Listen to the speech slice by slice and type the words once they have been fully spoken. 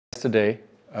yesterday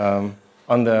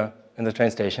in the train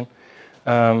station.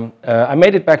 I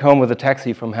made it back home with a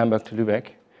taxi from Hamburg to Lübeck.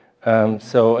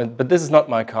 But this is not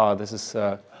my car. This is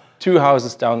 2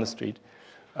 houses down the street.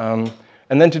 And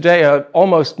then today I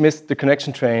almost missed the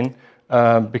connection train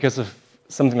because of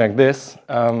something like this.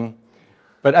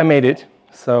 But I made it.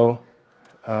 So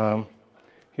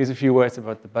here's a few words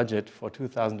about the budget for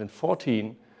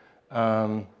 2014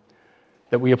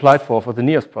 that we applied for the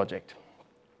NEOS project.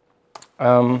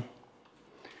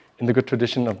 In the good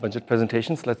tradition of budget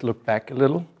presentations, let's look back a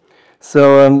little.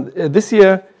 So this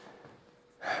year,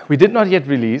 we did not yet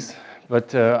release,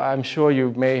 but I'm sure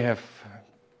you may have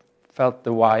felt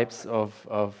the vibes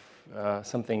of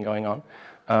something going on.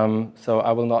 So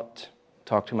I will not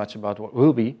talk too much about what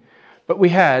will be. But we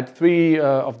had 3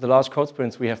 of the large code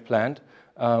sprints we have planned.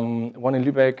 One in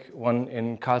Lübeck, one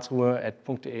in Karlsruhe at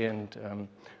 .de, and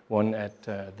one at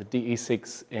the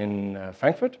DE6 in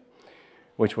Frankfurt,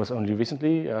 which was only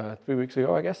recently, 3 weeks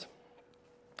ago, I guess.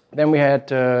 Then we had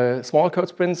small code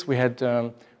sprints. We had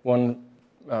one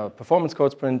performance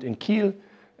code sprint in Kiel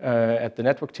at the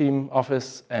network team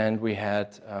office, and we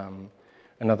had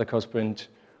another code sprint,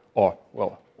 or,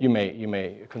 well, you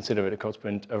may consider it a code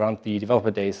sprint around the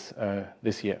developer days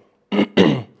this year.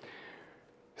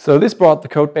 So this brought the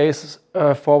code base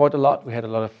forward a lot. We had a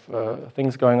lot of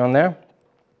things going on there.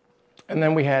 And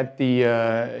then we had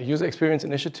the user experience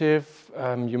initiative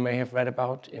you may have read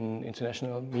about in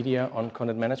international media on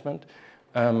content management,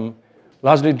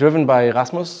 largely driven by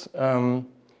Rasmus,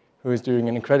 who is doing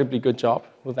an incredibly good job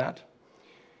with that.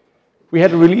 We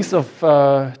had a release of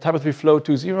TYPO3 Flow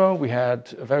 2.0. We had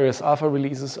various alpha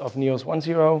releases of NEOS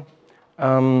 1.0.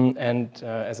 And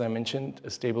as I mentioned, a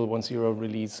stable 1.0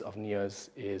 release of NEOS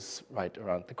is right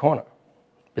around the corner.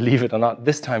 Believe it or not,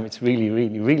 this time it's really,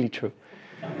 really, really true.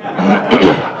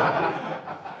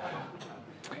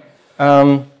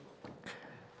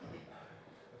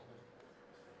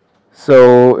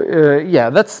 Yeah,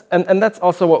 that's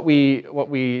also what we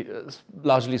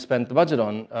largely spent the budget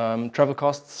on: travel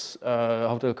costs,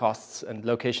 hotel costs, and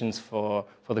locations for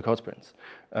the code sprints.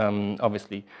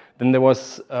 Obviously, then there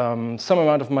was some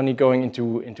amount of money going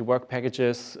into work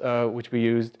packages, which we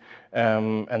used,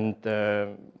 and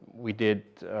we did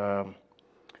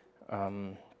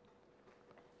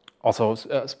also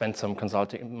spent some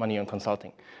money on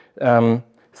consulting.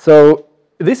 So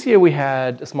this year we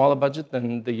had a smaller budget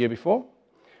than the year before.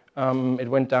 It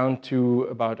went down to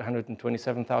about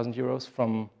 127,000 euros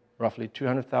from roughly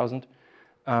 200,000.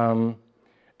 And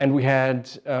we had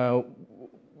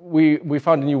we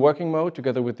found a new working mode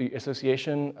together with the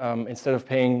association. Instead of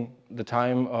paying the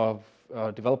time of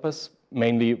developers,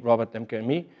 mainly Robert, Demke, and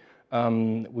me,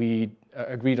 we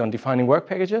agreed on defining work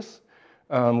packages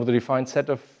with a defined set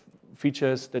of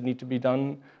features that need to be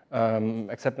done,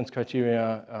 acceptance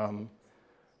criteria,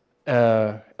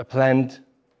 a planned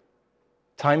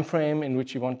time frame in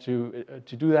which you want to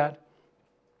do that.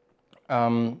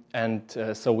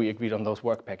 So we agreed on those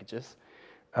work packages,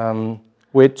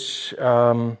 which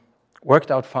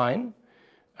worked out fine,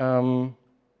 or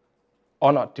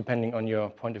not, depending on your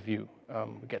point of view.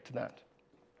 We'll get to that.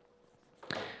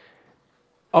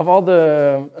 Of all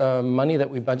the money that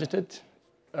we budgeted,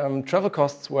 travel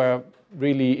costs were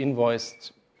really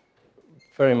invoiced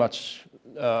very much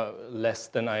less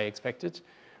than I expected.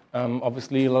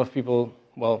 Obviously, a lot of people,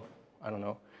 well, I don't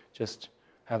know, just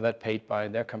have that paid by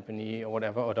their company or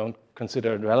whatever, or don't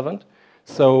consider it relevant.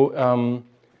 So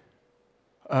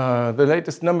the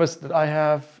latest numbers that I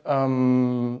have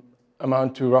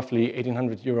amount to roughly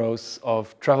 1,800 euros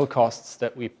of travel costs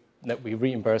that we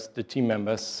reimbursed the team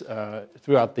members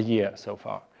throughout the year so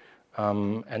far.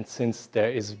 And since there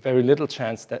is very little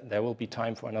chance that there will be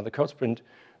time for another code sprint,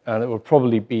 that will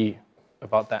probably be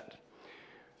about that.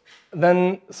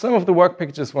 Then some of the work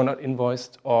packages were not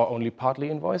invoiced or only partly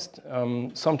invoiced.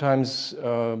 Sometimes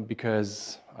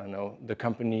because, I don't know, the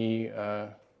company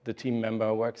the team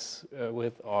member works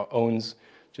with or owns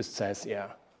just says, yeah,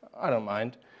 I don't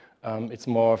mind. It's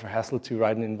more of a hassle to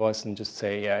write an invoice and just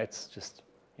say, yeah, it's just,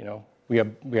 you know, we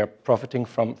are profiting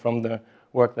from the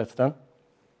work that's done.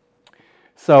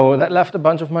 So that left a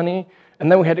bunch of money.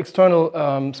 And then we had external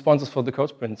sponsors for the code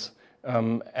sprints.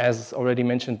 As already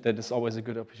mentioned, that is always a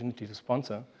good opportunity to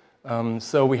sponsor.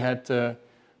 So we had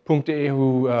 .de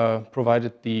who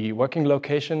provided the working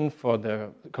location for the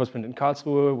code sprint in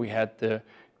Karlsruhe. We had the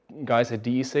guys at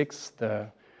DE6.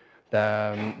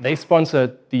 They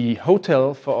sponsored the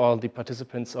hotel for all the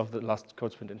participants of the last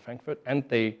code sprint in Frankfurt, and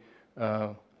they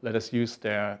let us use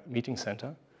their meeting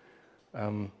center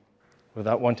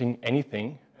without wanting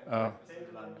anything.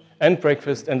 And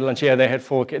breakfast and lunch. Yeah, they had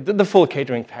the full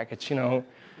catering package, you know.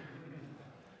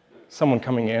 someone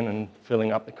coming in and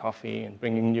filling up the coffee and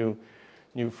bringing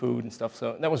new food and stuff.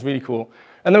 So that was really cool.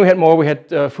 And then we had more. We had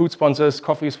food sponsors,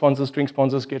 coffee sponsors, drink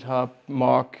sponsors, GitHub,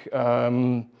 Mark,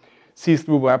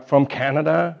 See-Through Web from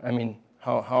Canada. I mean,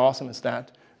 how awesome is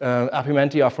that?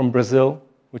 Apimenti are from Brazil,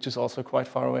 which is also quite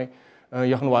far away.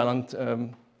 Jochen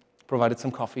Weiland provided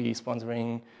some coffee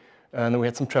sponsoring. And then we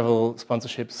had some travel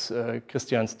sponsorships.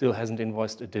 Christian still hasn't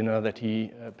invoiced a dinner that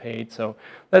he paid. So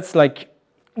that's like,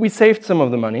 we saved some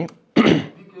of the money.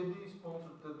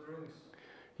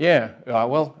 Yeah,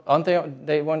 well, aren't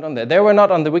they weren't on there. They were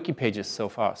not on the wiki pages so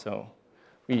far, so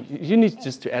you need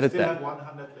just to edit that. Still have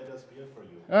 100 letters beer for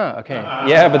you. Ah, okay.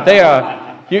 Yeah, but they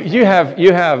are. You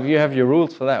have your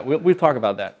rules for that. We'll talk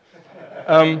about that.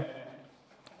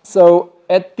 So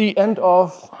at the end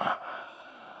of,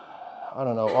 I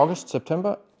don't know, August,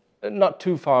 September, not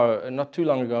too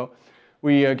long ago,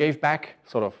 we gave back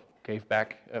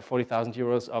 40,000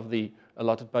 euros of the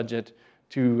allotted budget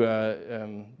to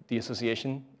the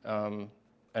association. And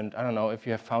I don't know if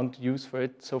you have found use for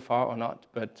it so far or not,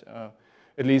 but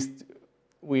at least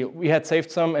we had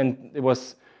saved some, and it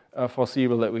was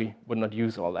foreseeable that we would not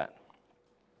use all that.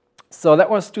 So that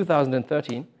was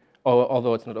 2013,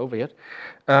 although it's not over yet.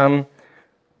 But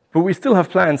we still have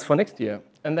plans for next year,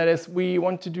 and that is we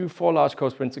want to do 4 large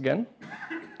code sprints again.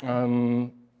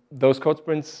 Those code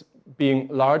sprints being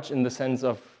large in the sense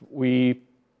of we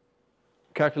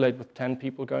calculate with 10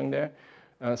 people going there,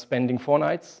 spending 4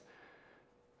 nights.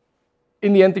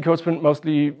 In the end, the code sprint most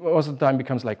of the time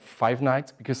becomes like 5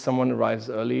 nights because someone arrives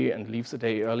early and leaves a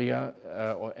day earlier,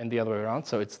 and the other way around.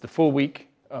 So it's the full week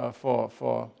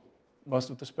for most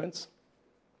of the sprints.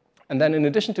 And then in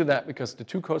addition to that, because the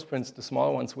 2 code sprints, the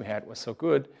smaller ones we had, were so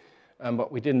good,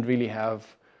 but we didn't really have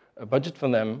a budget for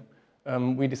them,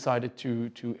 we decided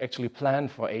to actually plan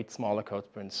for 8 smaller code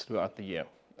sprints throughout the year.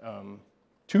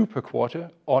 2 per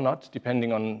quarter or not,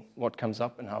 depending on what comes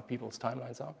up and how people's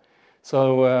timelines are.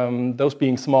 So those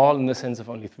being small in the sense of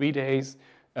only 3 days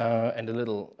and a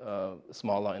little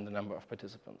smaller in the number of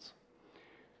participants.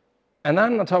 And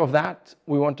then on top of that,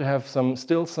 we want to have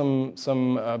still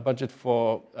some budget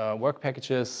for work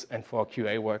packages and for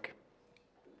QA work.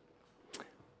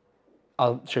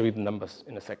 I'll show you the numbers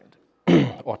in a second,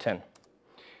 or 10.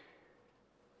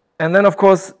 And then, of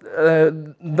course,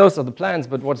 those are the plans,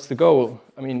 but what's the goal?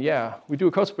 I mean, yeah, we do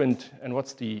a code sprint, and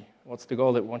what's the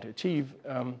goal that we want to achieve?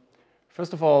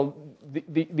 First of all,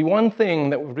 the one thing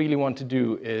that we really want to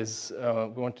do is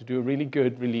we want to do a really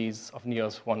good release of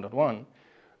Neos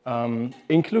 1.1,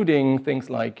 including things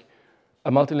like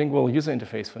a multilingual user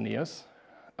interface for Neos.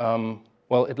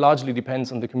 Well, it largely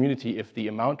depends on the community if the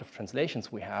amount of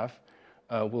translations we have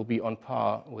will be on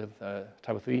par with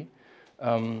TYPO3.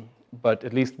 But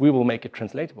at least we will make it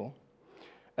translatable.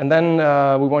 And then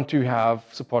we want to have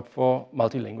support for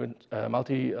multilingual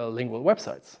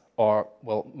websites, or,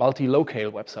 well,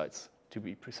 multi-locale websites, to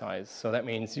be precise. So that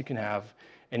means you can have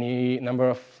any number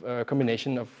of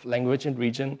combination of language and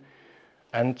region,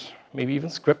 and maybe even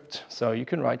script. So you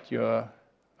can write your,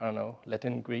 I don't know,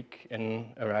 Latin, Greek,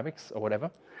 in Arabics, or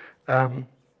whatever.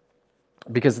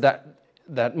 Because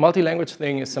that multi-language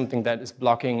thing is something that is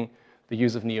blocking the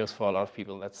use of Neos for a lot of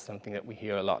people. That's something that we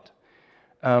hear a lot.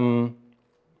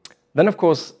 Then, of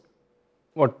course,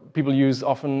 what people use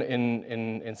often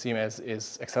in CMS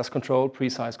is access control,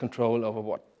 precise control over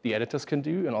what the editors can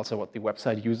do and also what the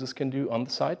website users can do on the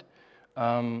site.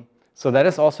 So that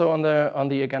is also on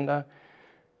the agenda.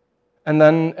 And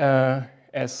then,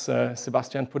 as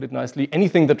Sebastian put it nicely,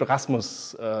 anything that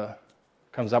Rasmus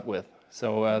comes up with.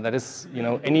 So that is,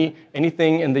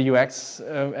 anything in the UX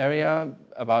area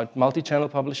about multi-channel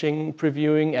publishing,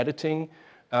 previewing, editing,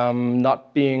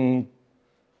 not being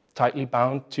tightly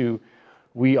bound to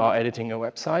we are editing a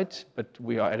website, but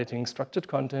we are editing structured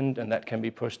content, and that can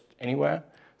be pushed anywhere.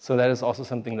 So that is also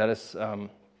something that is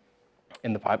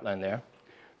in the pipeline there,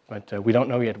 but we don't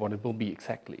know yet what it will be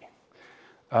exactly.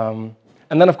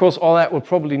 And then, of course, all that will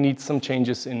probably need some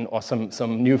changes in, or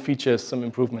some new features, some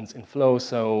improvements in Flow,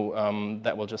 so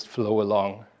that will just flow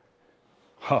along.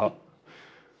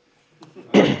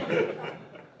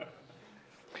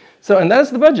 So, and that's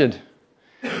the budget.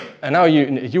 And now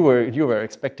you were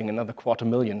expecting another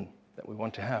 250,000 that we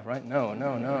want to have, right?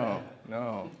 No.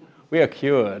 We are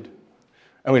cured,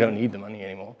 and we don't need the money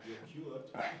anymore. You're cured.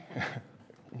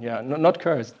 Yeah, not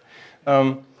cursed.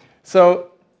 So.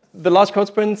 The large code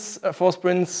sprints, 4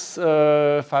 sprints,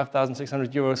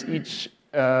 5,600 euros each,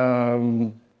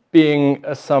 being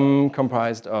a sum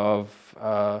comprised of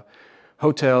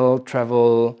hotel,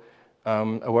 travel,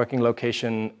 a working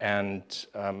location, and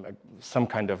some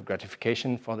kind of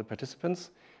gratification for the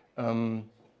participants.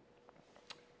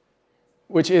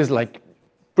 which is like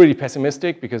pretty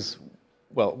pessimistic because,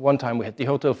 well, one time we had the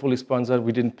hotel fully sponsored.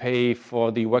 We didn't pay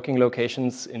for the working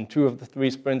locations in 2 of the 3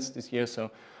 sprints this year, so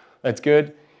that's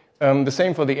good. The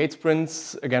same for the 8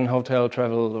 sprints. Again, hotel,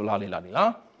 travel,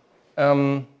 la-di-la-di-la.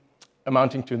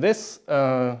 Amounting to this,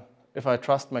 if I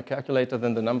trust my calculator,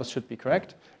 then the numbers should be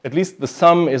correct. At least the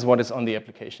sum is what is on the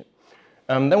application.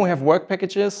 Then we have work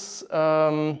packages.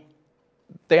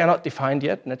 They are not defined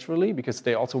yet, naturally, because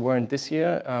they also weren't this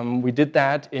year. We did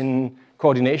that in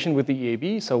coordination with the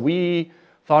EAB. So we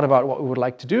thought about what we would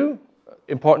like to do,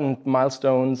 important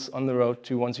milestones on the road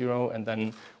to 1.0, and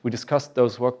then we discussed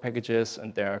those work packages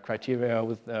and their criteria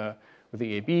with the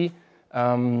EAB,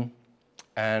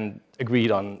 and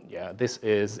agreed on, yeah, this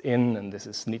is in, and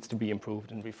this needs to be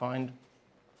improved and refined.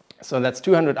 So that's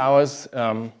 200 hours.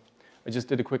 I just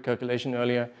did a quick calculation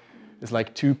earlier. It's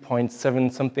like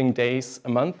 2.7 something days a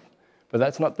month, but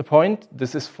that's not the point.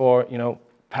 This is for, you know,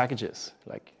 packages,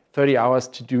 like 30 hours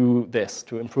to do this,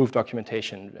 to improve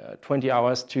documentation, 20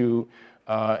 hours to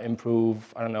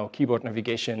improve, I don't know, keyboard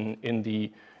navigation in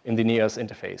the NEOS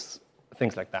interface,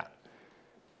 things like that.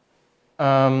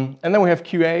 And then we have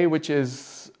QA, which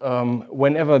is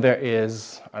whenever there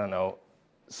is, I don't know,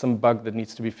 some bug that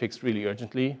needs to be fixed really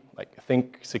urgently, like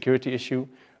think security issue,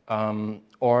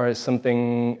 or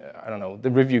something, I don't know,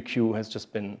 the review queue has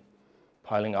just been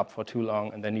piling up for too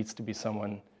long and there needs to be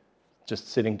someone just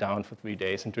sitting down for 3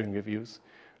 days and doing reviews.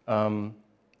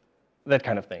 That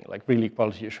kind of thing, like really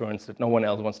quality assurance that no one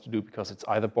else wants to do because it's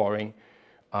either boring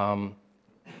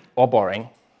or boring,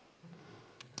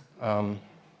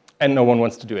 and no one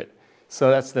wants to do it.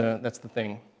 So that's the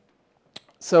thing.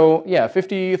 So yeah,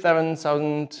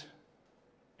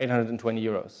 57,820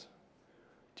 euros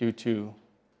due to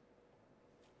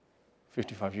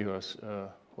 55 euros,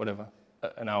 whatever,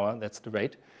 an hour, that's the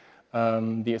rate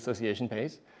the association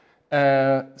pays.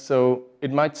 So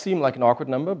it might seem like an awkward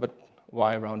number, but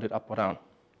why round it up or down?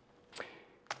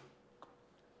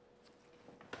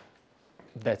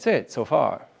 That's it so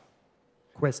far.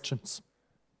 Questions?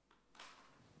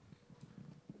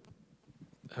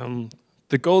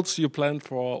 The goals you planned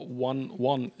for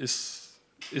 1.1, is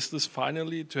this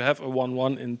finally to have a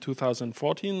 1.1 in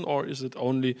 2014, or is it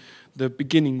only the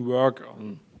beginning work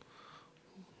on?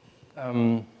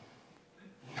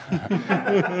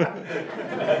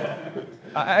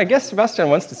 I guess Sebastian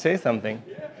wants to say something.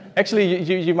 Actually,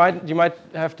 you might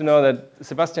have to know that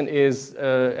Sebastian is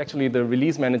actually the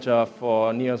release manager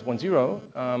for NEOS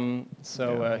 1.0.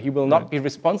 So he will not be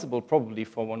responsible probably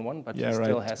for 1.1, but he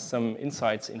still has some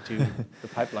insights into the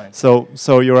pipeline. So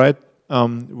you're right.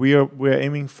 We're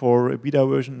aiming for a beta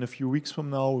version in a few weeks from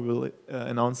now. We will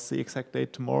announce the exact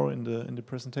date tomorrow in the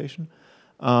presentation.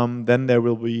 Then there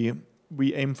will be,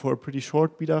 we aim for a pretty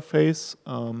short beta phase.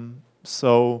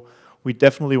 So we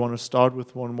definitely want to start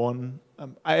with 1.1.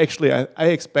 I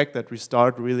expect that we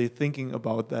start really thinking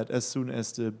about that as soon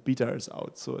as the beta is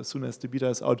out. So as soon as the beta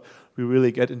is out, we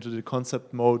really get into the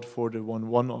concept mode for the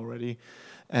 1.1 already.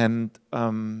 And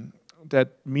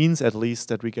that means at least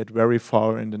that we get very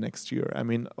far in the next year. I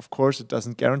mean, of course, it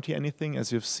doesn't guarantee anything.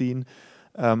 As you've seen,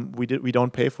 we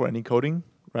don't pay for any coding,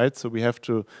 right? So we have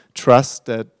to trust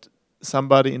that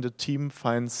somebody in the team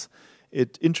finds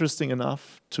it interesting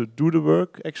enough to do the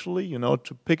work, actually, you know,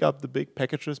 to pick up the big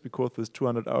packages, because with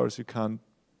 200 hours you can't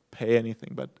pay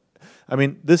anything. But I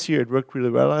mean, this year it worked really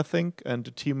well, I think, and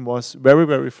the team was very,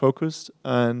 very focused,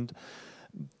 and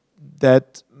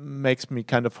that makes me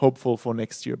kind of hopeful for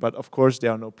next year. But of course,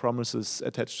 there are no promises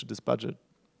attached to this budget.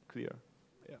 Clear.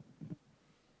 Yeah.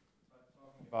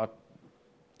 About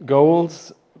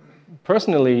goals,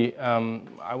 personally,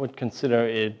 I would consider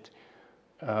it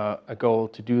a goal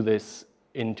to do this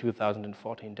in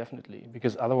 2014, definitely,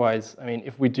 because otherwise, I mean,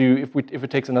 if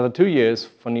it takes another 2 years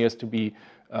for NEOS to be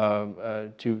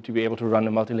able to run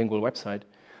a multilingual website,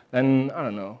 then I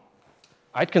don't know.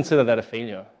 I'd consider that a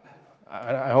failure.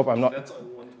 I hope I'm not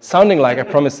sounding like I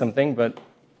promised something, but.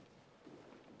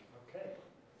 Okay.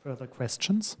 Further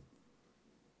questions?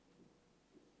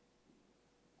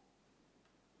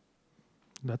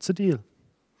 That's a deal.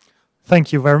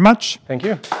 Thank you very much. Thank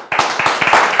you.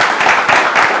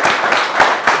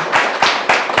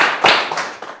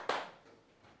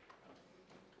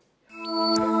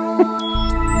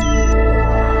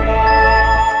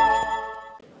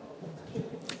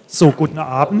 So, guten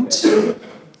Abend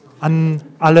an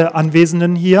alle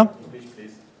Anwesenden hier.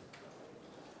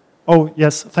 Oh,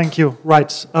 yes, thank you.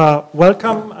 Right.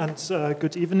 Welcome and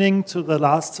good evening to the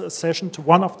last session, to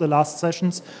one of the last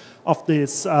sessions of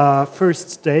this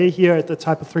first day here at the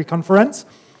TYPO3 conference.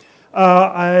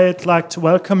 I'd like to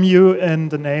welcome you in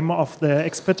the name of the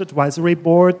Expert Advisory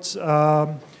Board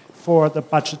for the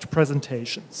budget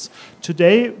presentations.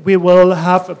 Today we will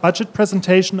have a budget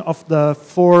presentation of the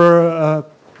 4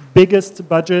 biggest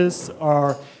budgets,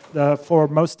 or the 4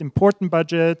 most important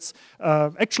budgets.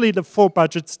 Actually, the 4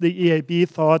 budgets the EAB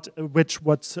thought which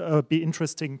would be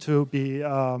interesting to be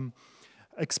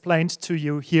explained to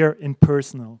you here in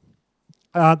person.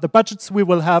 The budgets we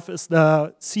will have is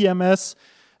the CMS,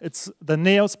 it's the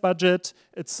NEOS budget,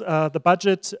 it's the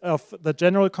budget of the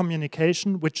general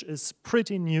communication, which is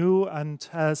pretty new and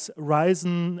has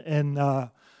risen in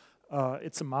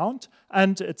its amount,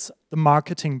 and it's the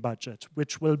marketing budget,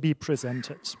 which will be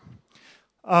presented.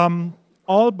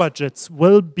 All budgets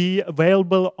will be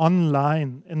available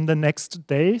online in the next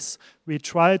days. We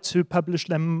try to publish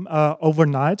them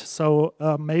overnight, so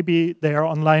maybe they are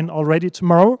online already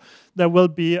tomorrow. There will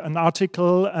be an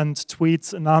article and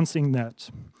tweets announcing that.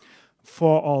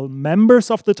 For all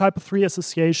members of the TYPO3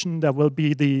 Association, there will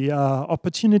be the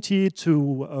opportunity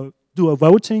to do a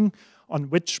voting on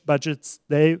which budgets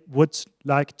they would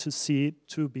like to see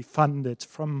to be funded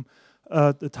from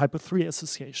the TYPO3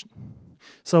 Association.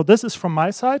 So this is from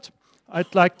my side.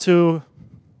 I'd like to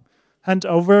hand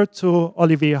over to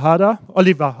Oliver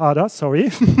Harder,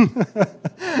 sorry.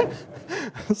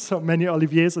 So many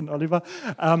Oliviers and Oliver.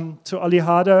 To Oli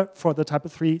Harder for the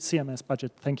TYPO3 CMS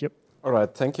budget. Thank you. All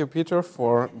right, thank you, Peter,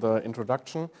 for the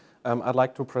introduction. I'd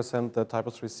like to present the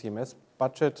TYPO3 CMS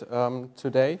budget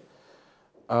today.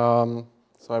 So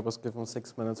I was given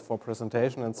 6 minutes for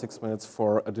presentation and 6 minutes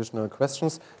for additional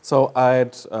questions. So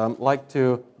I'd like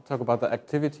to talk about the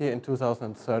activity in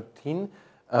 2013.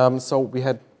 So we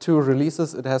had 2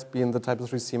 releases. It has been the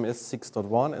TYPO3 CMS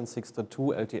 6.1 and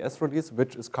 6.2 LTS release,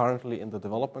 which is currently in the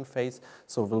development phase,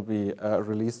 so will be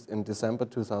released in December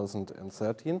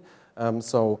 2013.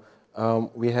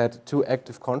 We had 2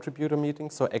 active contributor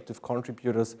meetings. So active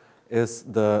contributors is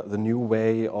the new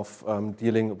way of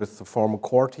dealing with the former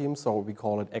core team. So we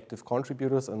call it active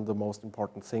contributors, and the most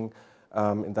important thing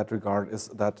in that regard is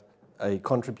that a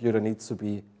contributor needs to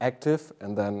be active,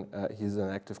 and then he's an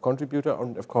active contributor.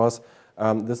 And of course,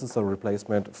 this is a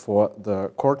replacement for the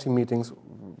core team meetings.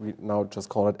 We now just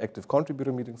call it active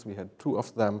contributor meetings. We had 2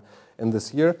 of them in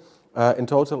this year. In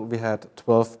total, we had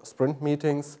 12 sprint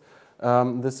meetings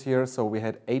this year. So we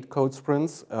had 8 code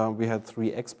sprints. We had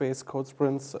 3 X-based code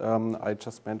sprints. I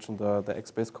just mentioned the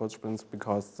X-based code sprints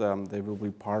because they will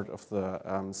be part of the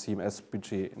CMS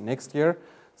budget next year.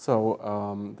 So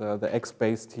the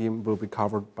X-based team will be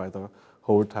covered by the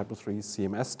whole TYPO3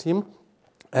 CMS team.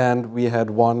 And we had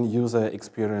 1 user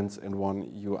experience and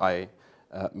 1 UI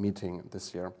meeting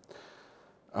this year.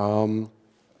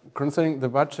 Concerning the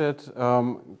budget,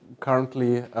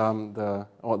 currently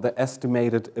the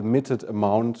estimated emitted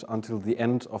amount until the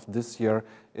end of this year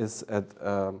is at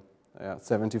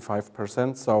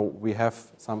 75%. So we have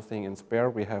something in spare.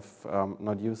 We have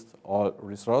not used all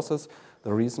resources.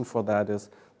 The reason for that is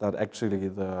that actually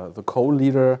the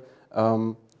co-leader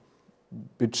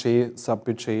budget,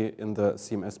 sub-budget in the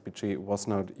CMS budget was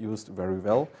not used very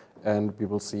well, and we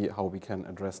will see how we can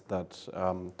address that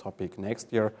topic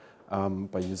next year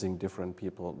by using different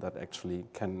people that actually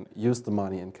can use the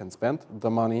money and can spend the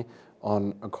money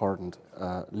on accordant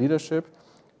leadership.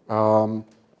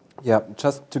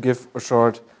 Just to give a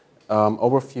short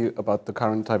overview about the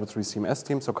current TYPO3 CMS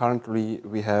team. So currently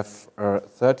we have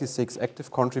 36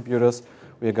 active contributors.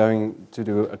 We are going to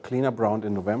do a cleanup round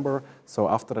in November. So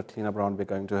after the cleanup round, we're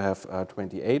going to have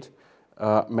 28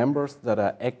 members that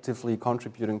are actively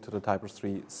contributing to the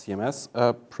TYPO3 CMS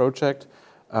project.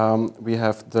 We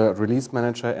have the release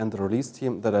manager and the release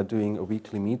team that are doing a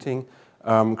weekly meeting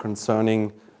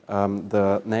concerning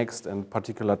the next and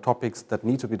particular topics that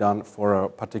need to be done for a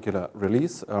particular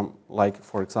release, like,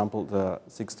 for example, the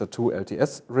 6.2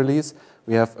 LTS release.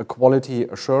 We have a quality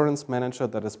assurance manager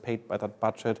that is paid by that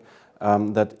budget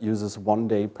that uses 1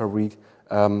 day per week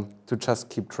to just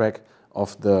keep track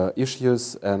of the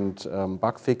issues and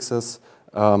bug fixes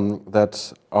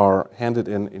that are handed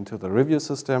into the review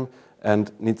system,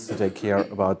 and needs to take care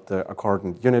about the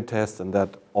accordant unit tests and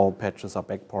that all patches are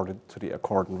backported to the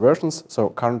accordant versions. So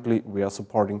currently we are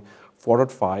supporting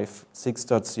 4.5,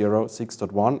 6.0,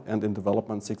 6.1, and in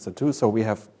development 6.2. So we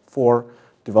have 4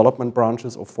 development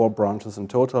branches, or 4 branches in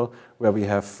total, where we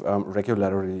have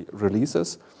regularly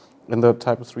releases in the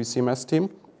TYPO3 CMS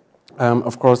team.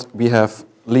 Of course, we have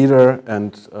leader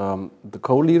and the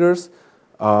co-leaders.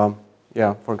 For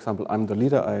example, I'm the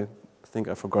leader. I think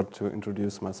I forgot to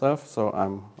introduce myself. So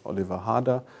I'm Oliver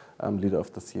Harder. I'm leader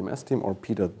of the CMS team, or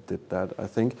Peter did that, I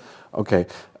think. Okay,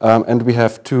 and we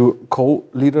have 2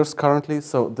 co-leaders currently.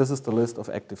 So this is the list of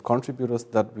active contributors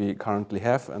that we currently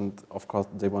have. And of course,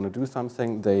 they want to do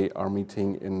something. They are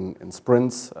meeting in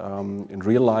sprints. In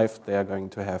real life, they are going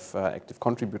to have active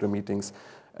contributor meetings.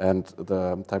 And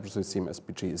the TYPO3 CMS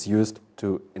BG is used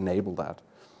to enable that.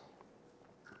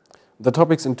 The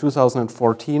topics in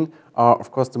 2014 are,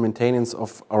 of course, the maintenance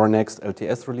of our next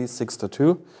LTS release,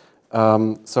 6.2.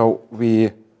 So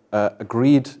we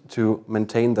agreed to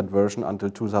maintain that version until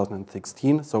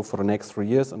 2016, so for the next 3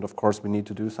 years. And of course, we need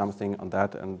to do something on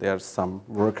that, and there's some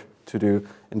work to do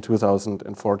in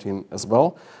 2014 as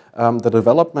well.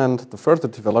 The further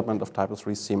development of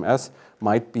TYPO3 CMS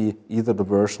might be either the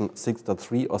version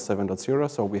 6.3 or 7.0,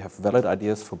 so we have valid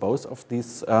ideas for both of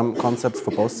these concepts,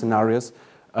 for both scenarios.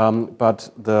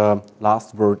 But the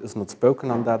last word is not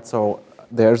spoken on that, so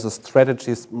there's a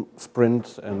strategy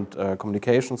sprint and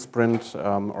communication sprint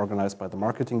organized by the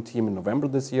marketing team in November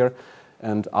this year.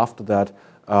 And after that,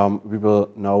 we will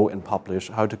know and publish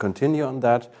how to continue on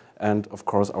that. And of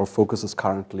course, our focus is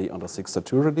currently on the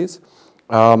 6.2 release.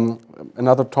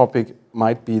 Another topic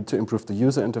might be to improve the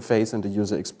user interface and the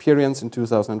user experience in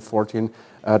 2014.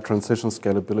 Transition,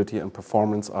 scalability, and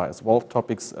performance are as well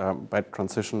topics. By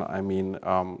transition, I mean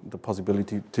the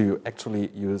possibility to actually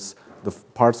use the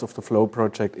parts of the Flow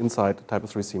project inside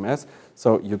TYPO3 CMS.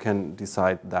 So you can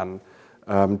decide then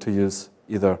to use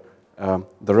either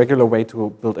the regular way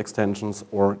to build extensions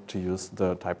or to use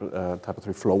the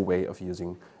TYPO3 Flow way of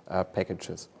using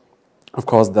packages. Of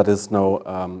course, that is no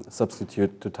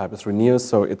substitute to TYPO3 Neo,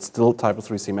 so it's still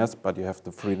TYPO3 CMS, but you have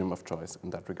the freedom of choice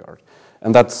in that regard.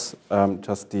 And that's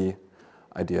just the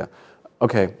idea.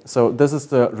 Okay, so this is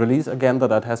the release again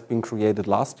that has been created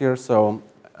last year. So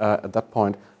at that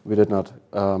point, we did not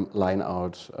line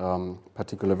out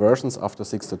particular versions after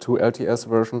 6.2 LTS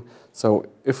version. So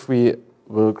if we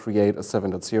will create a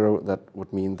 7.0, that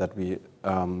would mean that we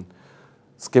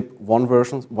skip one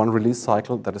release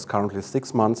cycle that is currently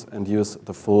 6 months and use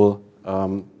the full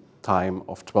time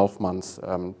of 12 months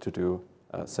to do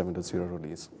a 7.0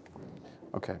 release.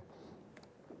 Okay.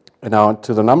 And now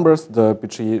to the numbers, the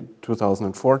BG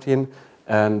 2014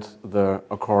 and the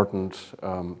accordant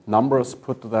numbers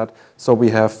put to that. So we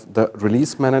have the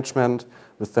release management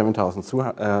with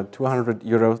 7,200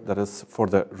 euros. That is for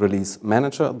the release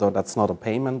manager, though that's not a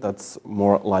payment. That's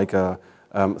more like a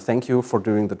thank you for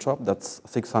doing the job. That's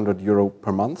 600 euro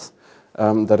per month.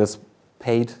 That is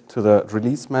paid to the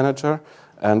release manager.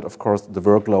 And of course, the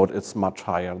workload is much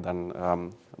higher than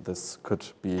this could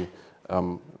be,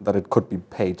 that it could be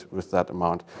paid with that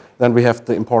amount. Then we have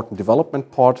the important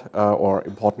development part or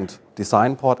important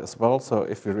design part as well. So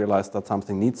if we realize that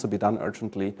something needs to be done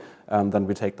urgently, then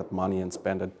we take that money and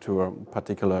spend it to a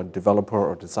particular developer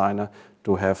or designer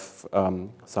to have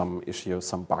some issue,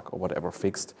 some bug or whatever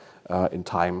fixed in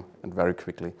time and very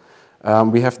quickly.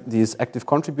 We have these active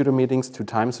contributor meetings 2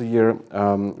 times a year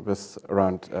with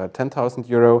around 10,000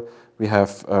 euro. We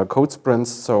have code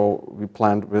sprints, so we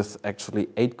planned with actually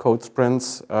 8 code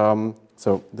sprints.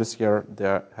 So this year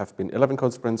there have been 11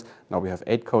 code sprints. Now we have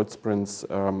 8 code sprints,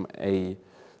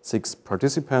 6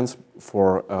 participants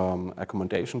for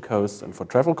accommodation costs and for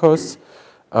travel costs.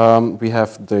 We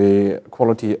have the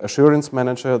quality assurance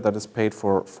manager that is paid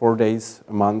for 4 days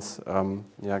a month,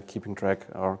 keeping track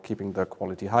or keeping the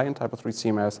quality high in TYPO3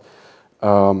 CMS.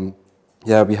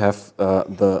 We have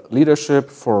the leadership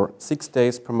for 6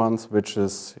 days per month, which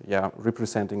is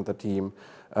representing the team,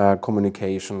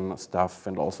 communication stuff,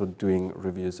 and also doing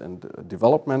reviews and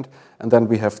development. And then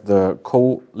we have the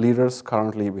co-leaders.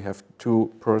 Currently, we have 2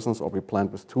 persons, or we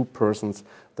planned with 2 persons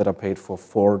that are paid for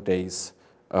 4 days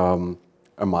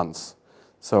a month.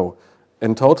 So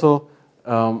in total,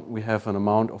 we have an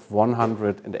amount of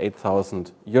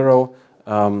 108,000 euro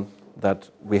that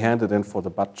we handed in for the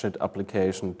budget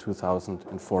application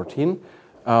 2014.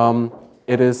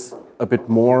 It is a bit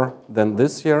more than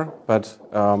this year, but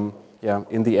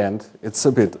in the end, it's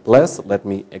a bit less. Let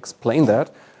me explain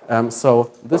that. So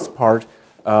this part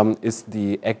is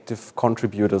the active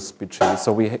contributors budget.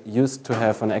 So we used to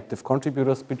have an active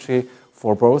contributors budget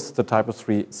for both the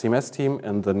TYPO3 CMS team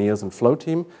and the NEOS and Flow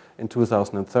team in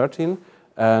 2013.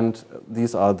 And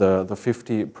these are the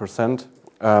 50%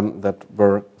 that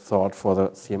were thought for the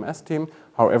CMS team.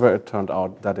 However, it turned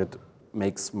out that it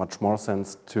makes much more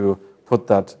sense to put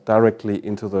that directly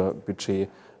into the budget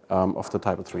of the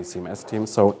TYPO3 CMS team.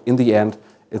 So in the end,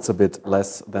 it's a bit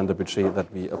less than the budget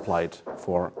that we applied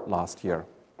for last year.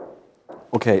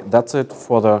 Okay, that's it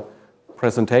for the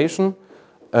presentation.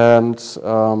 And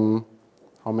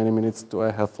how many minutes do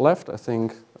I have left? I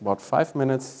think about 5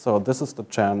 minutes. So this is the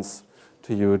chance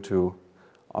to you to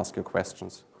ask your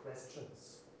questions.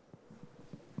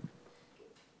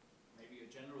 Maybe a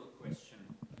general question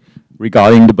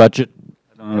regarding the budget.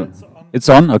 It's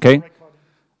on, okay.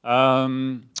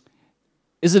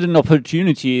 Is it an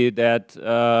opportunity that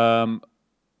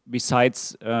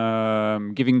besides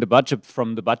giving the budget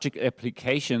from the budget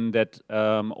application that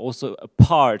also a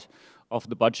part of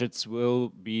the budgets will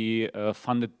be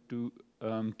funded to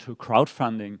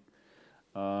crowdfunding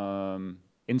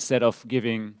instead of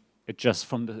giving it just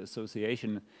from the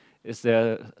association? Is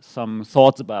there some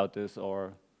thoughts about this,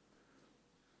 or?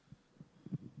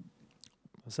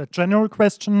 It's a general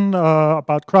question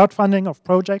about crowdfunding of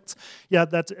projects. Yeah,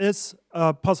 that is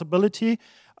a possibility,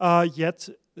 yet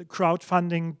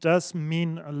crowdfunding does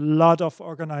mean a lot of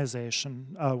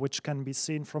organization, which can be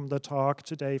seen from the talk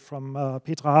today from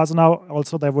Petra Hasenau.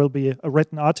 Also, there will be a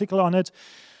written article on it.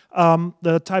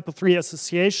 The TYPO3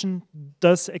 Association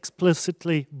does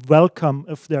explicitly welcome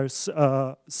if there's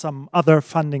some other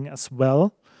funding as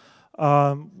well,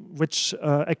 which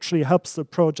actually helps the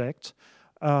project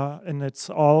in its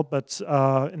all. But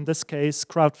in this case,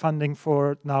 crowdfunding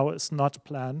for now is not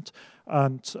planned,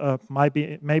 and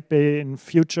maybe in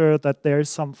future that there is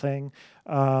something.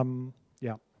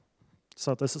 Yeah.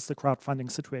 So this is the crowdfunding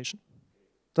situation.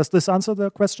 Does this answer the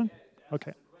question?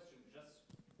 Okay.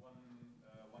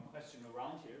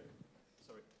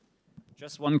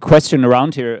 Just one question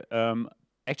around here.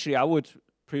 Actually, I would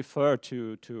prefer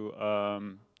to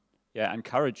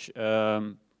encourage,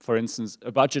 for instance,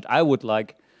 a budget I would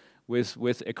like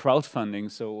with a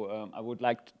crowdfunding. So I would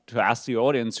like to ask the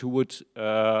audience who would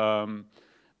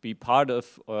be part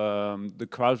of the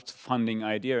crowdfunding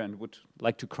idea and would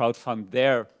like to crowdfund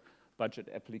their budget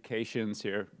applications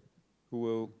here. Who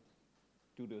will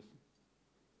do this?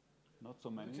 Not so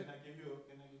many. Can I give you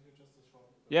just a short?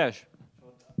 Yeah.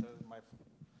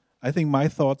 I think my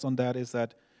thoughts on that is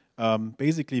that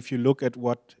basically, if you look at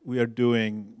what we are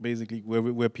doing, basically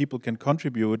where people can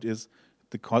contribute is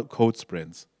the code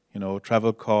sprints. You know,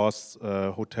 travel costs,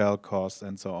 hotel costs,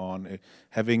 and so on.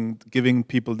 Giving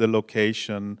people the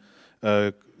location,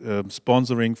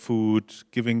 sponsoring food,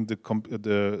 giving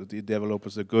the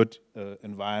developers a good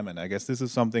environment. I guess this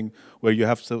is something where you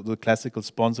have the classical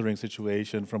sponsoring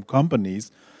situation from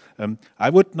companies. I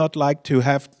would not like to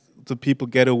have the people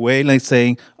get away like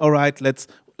saying, all right, let's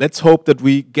hope that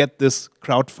we get this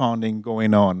crowdfunding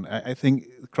going on. I think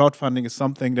crowdfunding is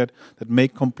something that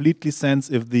makes completely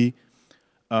sense if the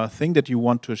thing that you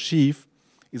want to achieve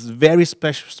is very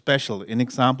special. In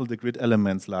example, the grid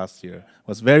elements last year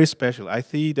was very special. I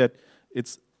see that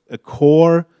it's a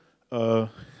core,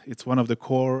 it's one of the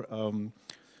core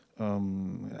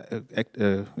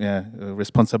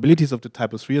responsibilities of the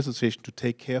TYPO3 Association to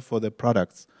take care for their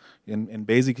products. And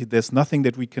basically, there's nothing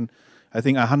that we can, I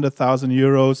think 100,000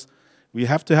 euros, we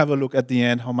have to have a look at the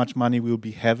end how much money we'll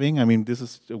be having. I mean, this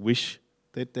is a wish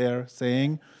that they're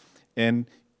saying. And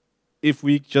if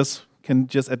we can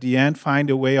at the end find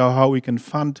a way or how we can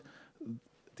fund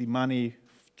the money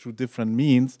through different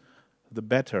means, the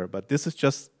better. But this is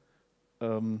just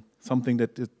something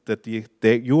that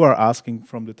you are asking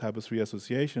from the TYPO3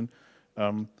 Association,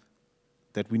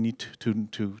 that we need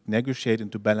to negotiate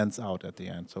and to balance out at the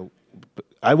end. So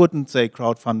I wouldn't say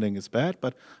crowdfunding is bad,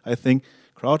 but I think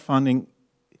crowdfunding,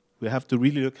 we have to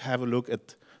really have a look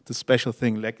at the special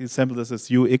thing. Like, for example, there's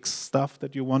this UX stuff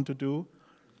that you want to do.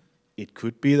 It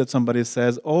could be that somebody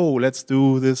says, oh, let's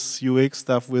do this UX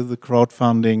stuff with the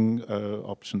crowdfunding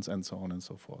options and so on and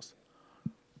so forth.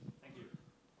 Thank you.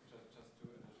 Just two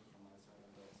additions from my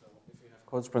side. So if you have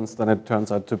code sprints, then it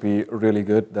turns out to be really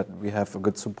good that we have a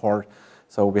good support.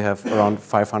 So we have around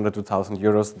 500 to 1,000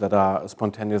 euros that are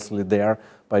spontaneously there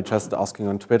by just asking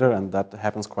on Twitter, and that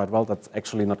happens quite well. That's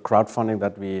actually not crowdfunding,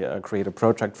 that we create a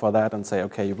project for that and say,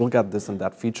 okay, you will get this and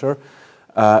that feature.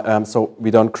 So we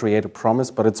don't create a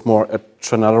promise, but it's more a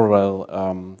general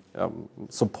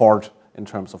support in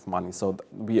terms of money. So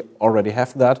we already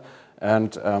have that.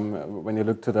 And when you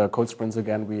look to the code sprints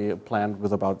again, we planned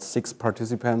with about 6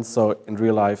 participants. So in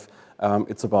real life,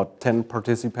 it's about 10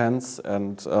 participants,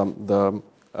 and the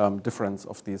difference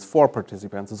of these 4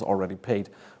 participants is already paid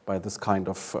by this kind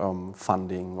of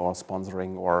funding or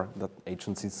sponsoring, or that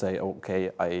agencies say, okay,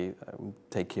 I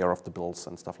take care of the bills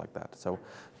and stuff like that. So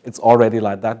it's already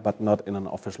like that, but not in an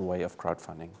official way of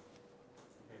crowdfunding.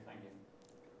 Okay, thank you.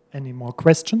 Any more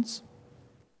questions?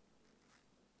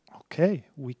 Okay,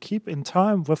 we keep in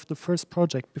time with the first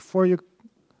project. Before you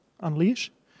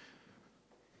unleash.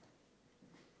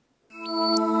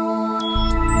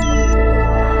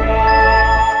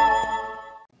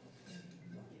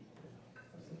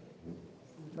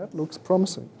 That looks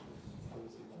promising.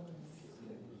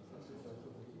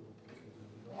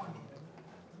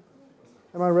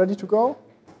 Am I ready to go?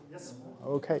 Yes.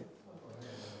 Okay.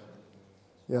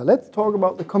 Yeah, let's talk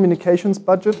about the communications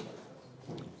budget.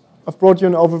 I've brought you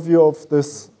an overview of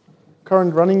this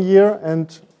current running year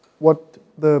and what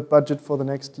the budget for the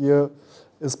next year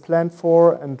is planned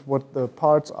for and what the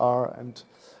parts are and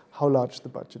how large the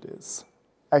budget is.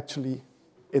 Actually,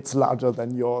 it's larger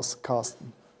than yours,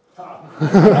 Carsten.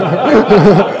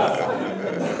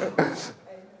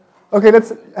 Okay,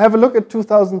 let's have a look at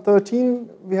 2013.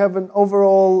 We have an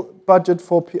overall budget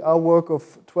for PR work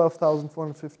of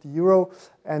 12,450 euro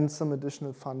and some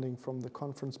additional funding from the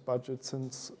conference budget,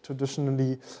 since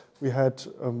traditionally we had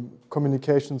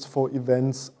communications for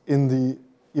events in the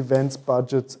events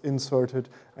budgets inserted,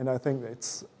 and I think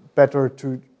it's better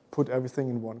to put everything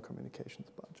in one communications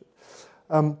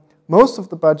budget. Most of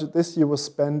the budget this year was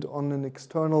spent on an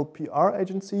external PR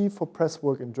agency for press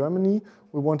work in Germany.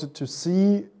 We wanted to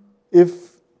see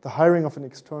if the hiring of an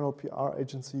external PR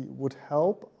agency would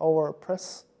help our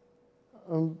press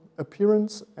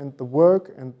appearance and the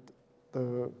work and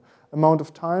the amount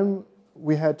of time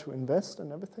we had to invest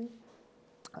and everything.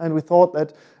 And we thought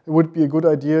that it would be a good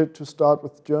idea to start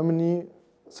with Germany,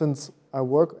 since I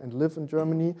work and live in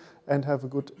Germany, and have a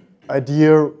good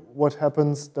idea what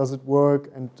happens, does it work,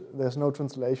 and there's no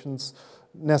translations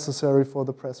necessary for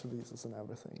the press releases and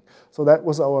everything. So that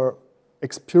was our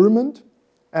experiment.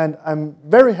 And I'm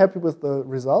very happy with the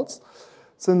results,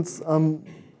 since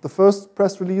the first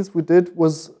press release we did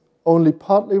was only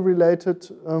partly related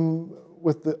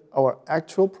with our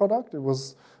actual product. It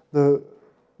was the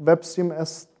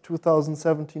WebCMS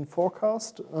 2017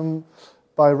 forecast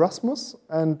by Rasmus,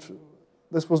 and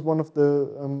this was one of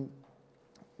the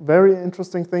very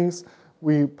interesting things.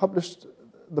 We published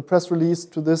the press release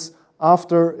to this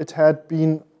after it had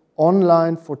been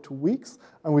online for 2 weeks,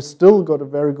 and we still got a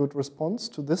very good response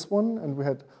to this one, and we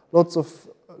had lots of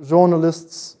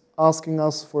journalists asking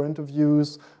us for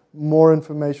interviews, more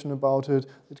information about it.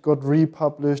 It got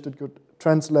republished, it got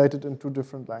translated into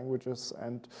different languages,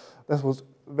 and that was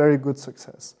a very good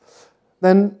success.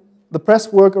 Then the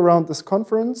press work around this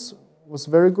conference was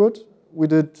very good. We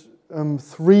did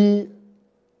 3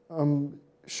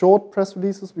 short press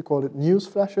releases, we called it news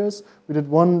flashes. We did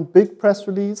 1 big press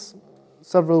release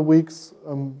several weeks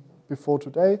before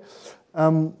today.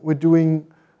 We're doing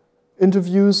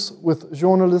interviews with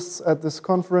journalists at this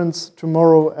conference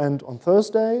tomorrow and on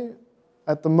Thursday.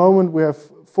 At the moment, we have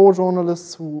 4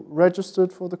 journalists who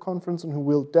registered for the conference and who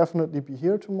will definitely be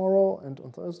here tomorrow and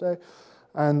on Thursday.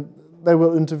 And they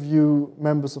will interview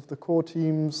members of the core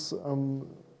teams,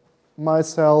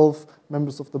 myself,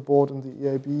 members of the board and the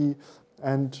EAB,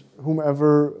 and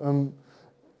whomever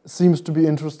seems to be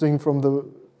interesting from the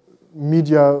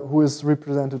media who is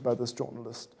represented by this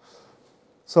journalist.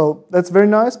 So that's very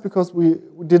nice, because we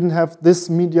didn't have this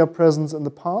media presence in the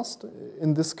past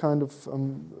in this kind of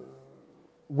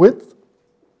width.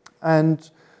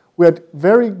 And we had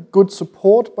very good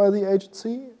support by the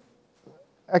agency.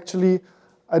 Actually,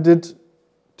 I did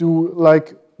do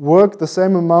work, the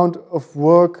same amount of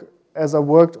work as I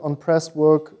worked on press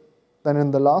work than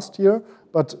in the last year,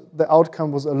 but the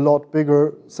outcome was a lot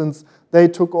bigger, since they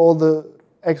took all the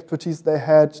expertise they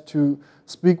had to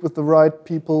speak with the right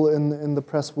people in the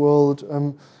press world,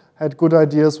 had good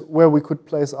ideas where we could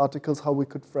place articles, how we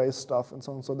could phrase stuff, and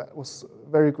so on. So that was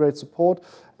very great support.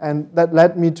 And that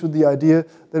led me to the idea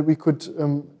that we could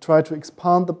try to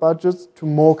expand the budgets to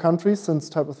more countries, since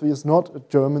TYPO3 is not a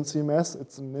German CMS,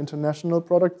 it's an international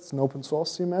product, it's an open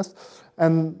source CMS.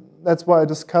 And that's why I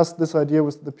discussed this idea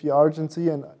with the PR agency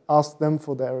and asked them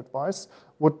for their advice,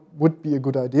 what would be a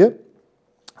good idea.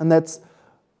 And that's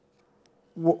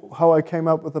how I came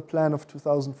up with a plan of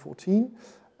 2014.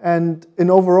 And in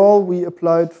overall, we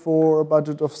applied for a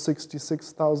budget of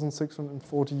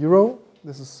 66,640 euro.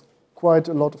 This is quite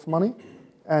a lot of money,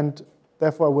 and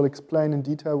therefore I will explain in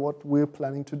detail what we're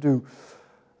planning to do.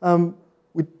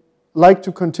 We'd like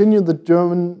to continue the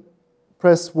German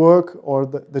press work, or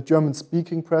the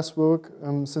German-speaking press work,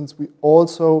 since we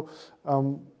also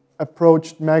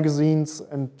approached magazines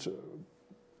and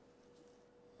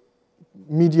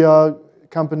media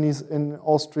companies in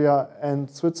Austria and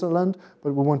Switzerland,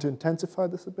 but we want to intensify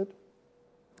this a bit.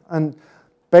 And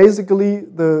basically,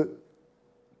 the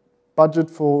budget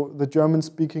for the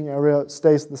German-speaking area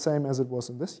stays the same as it was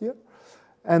in this year.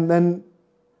 And then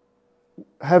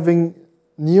having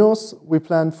NEOS, we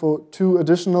plan for 2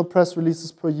 additional press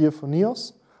releases per year for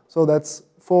NEOS. So that's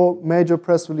 4 major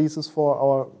press releases for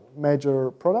our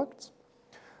major products,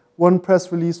 1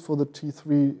 press release for the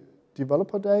T3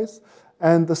 developer days,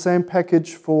 and the same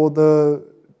package for the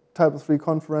TYPO3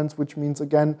 conference, which means,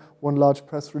 again, one large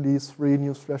press release, 3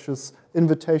 news flashes,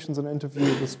 invitations and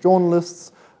interviews with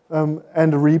journalists,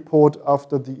 and a report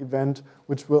after the event,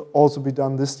 which will also be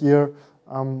done this year.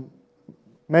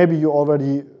 Maybe you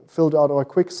already filled out our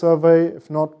quick survey. If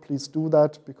not, please do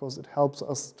that, because it helps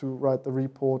us to write the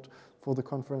report for the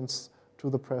conference to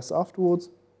the press afterwards.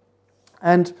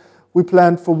 And we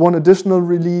planned for one additional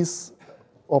release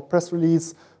or press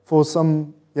release for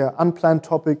some unplanned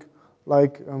topic,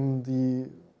 like the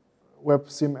web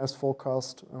CMS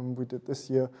forecast we did this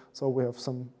year. So we have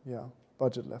some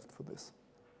budget left for this.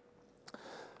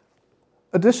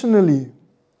 Additionally,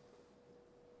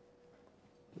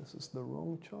 this is the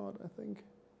wrong chart, I think.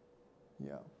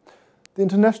 Yeah. The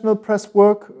international press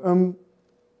work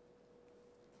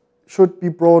should be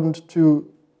broadened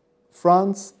to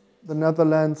France, the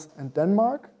Netherlands, and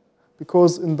Denmark,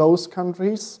 because in those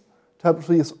countries,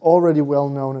 TYPO3 is already well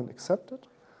known and accepted.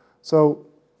 So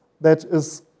that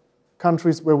is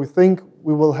countries where we think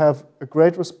we will have a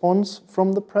great response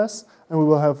from the press, and we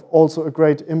will have also a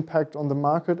great impact on the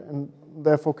market, and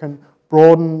therefore can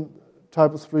broaden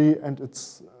TYPO3 and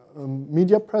its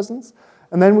media presence.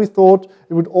 And then we thought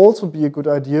it would also be a good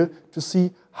idea to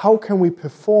see how can we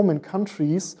perform in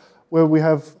countries where we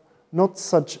have not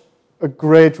such a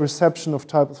great reception of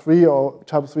TYPO3, or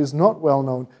TYPO3 is not well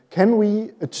known. Can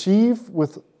we achieve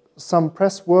with some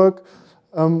press work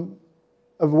to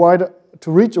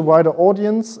reach a wider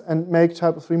audience and make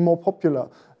TYPO3 more popular?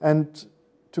 And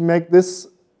to make this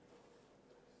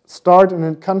start in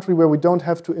a country where we don't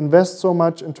have to invest so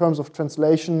much in terms of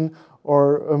translation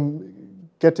or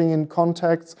getting in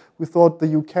contacts, we thought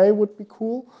the UK would be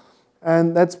cool.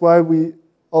 And that's why we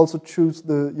also choose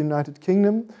the United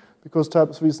Kingdom, because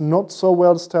TYPO3 is not so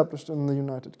well established in the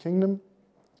United Kingdom.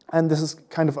 And this is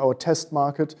kind of our test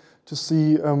market to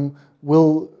see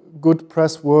will good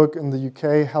press work in the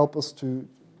UK help us to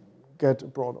get a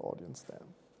broad audience there.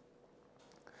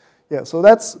 Yeah, so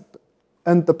that's,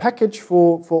 and the package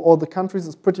for all the countries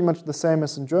is pretty much the same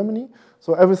as in Germany.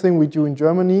 So everything we do in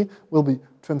Germany will be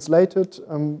translated.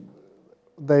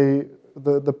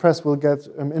 The press will get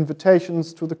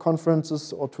invitations to the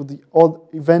conferences or to all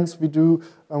events we do,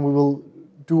 and we will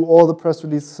do all the press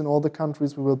releases in all the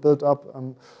countries. We will build up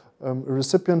a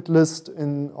recipient list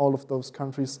in all of those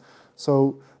countries.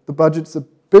 So the budget's a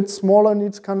bit smaller in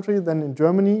each country than in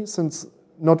Germany, since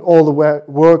not all the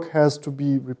work has to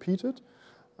be repeated.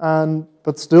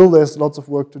 But still, there's lots of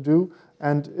work to do.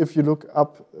 And if you look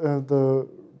up the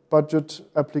budget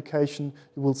application,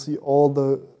 you will see all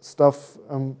the stuff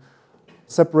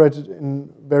separated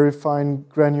in very fine,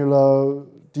 granular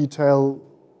detail,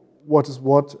 what is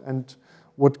what, and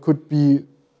what could be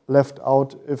left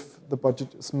out if the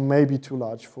budget is maybe too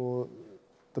large for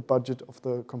the budget of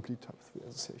the complete TYPO3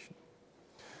 association.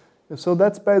 So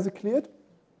that's basically it.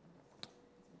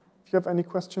 If you have any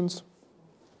questions.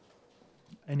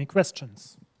 Any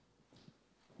questions?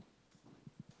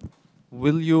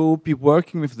 Will you be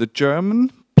working with the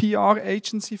German PR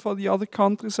agency for the other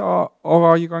countries, or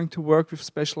are you going to work with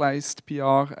specialized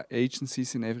PR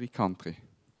agencies in every country?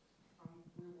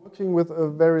 We're working with a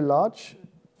very large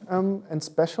and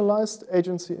specialized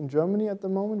agency in Germany at the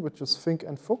moment, which is Fink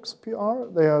 & Fuchs PR.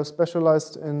 They are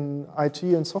specialized in IT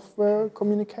and software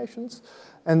communications,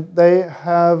 and they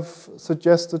have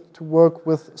suggested to work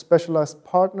with specialized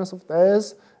partners of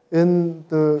theirs in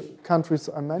the countries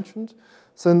I mentioned,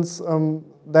 since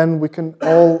then we can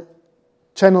all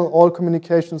channel all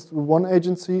communications through one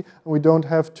agency, and we don't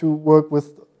have to work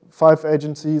with 5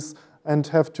 agencies and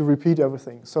have to repeat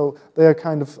everything. So they are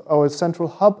kind of our central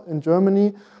hub in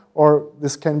Germany, or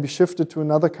this can be shifted to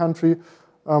another country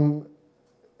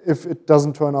if it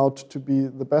doesn't turn out to be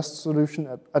the best solution.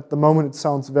 At the moment, it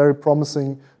sounds very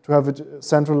promising to have it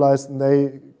centralized, and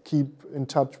they keep in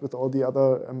touch with all the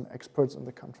other experts in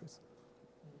the countries.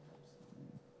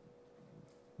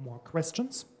 More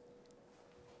questions?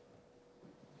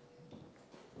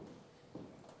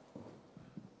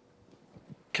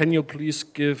 Can you please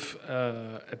give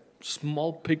a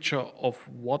small picture of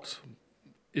what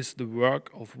is the work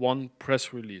of one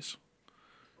press release?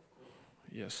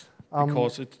 Yes,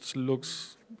 because it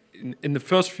looks, in the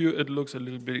first view, it looks a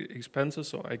little bit expensive,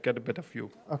 so I get a better view.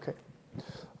 Okay.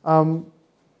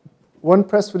 One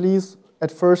press release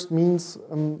at first means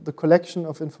the collection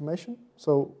of information.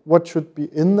 So what should be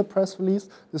in the press release?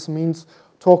 This means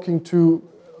talking to,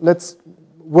 let's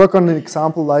work on an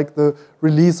example like the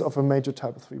release of a major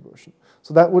TYPO3 version.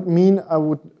 So that would mean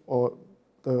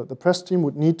the press team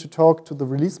would need to talk to the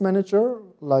release manager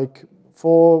like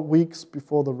 4 weeks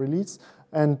before the release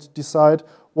and decide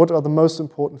what are the most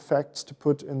important facts to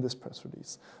put in this press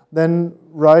release. Then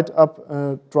write up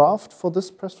a draft for this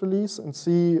press release and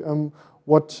see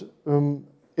what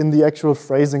in the actual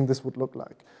phrasing this would look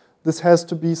like. This has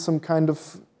to be some kind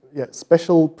of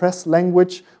special press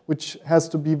language which has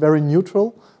to be very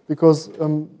neutral, because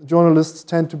journalists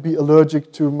tend to be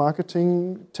allergic to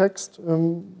marketing text.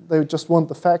 They just want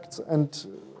the facts and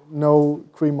no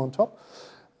cream on top.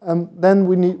 Then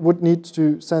we would need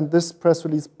to send this press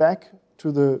release back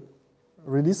to the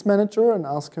release manager and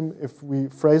ask him if we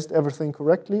phrased everything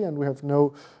correctly and we have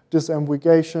no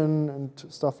disambiguation and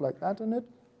stuff like that in it.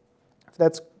 If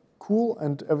that's cool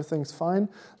and everything's fine,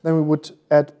 then we would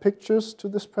add pictures to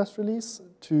this press release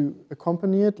to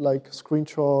accompany it, like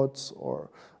screenshots or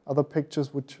other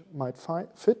pictures which might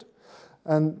fit.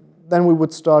 And then we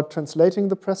would start translating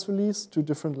the press release to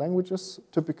different languages,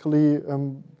 typically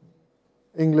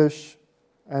English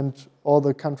and all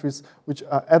the countries which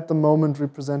are at the moment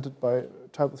represented by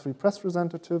TYPO3 press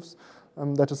representatives.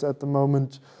 That is at the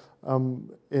moment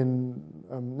in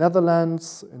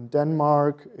Netherlands, in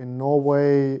Denmark, in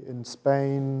Norway, in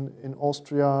Spain, in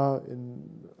Austria, in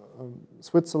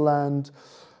Switzerland,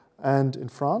 and in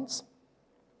France.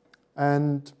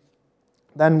 And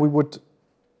then we would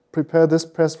prepare this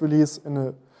press release in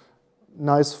a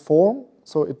nice form,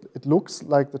 so it looks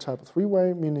like the TYPO3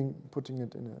 way, meaning putting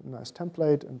it in a nice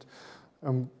template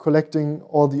and collecting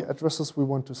all the addresses we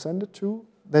want to send it to.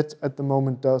 That at the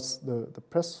moment does the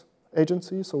press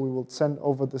agency, so we will send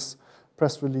over this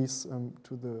press release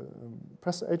to the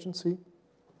press agency.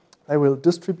 They will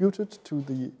distribute it to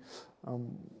the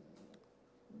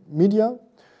media.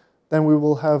 Then we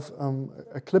will have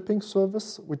a clipping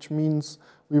service, which means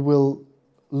we will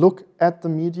look at the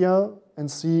media and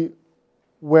see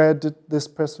where did this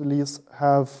press release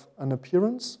have an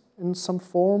appearance in some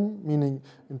form, meaning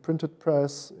in printed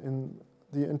press, in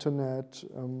the internet,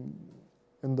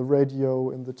 in the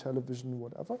radio, in the television,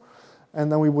 whatever.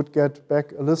 And then we would get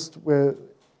back a list where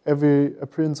every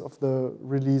appearance of the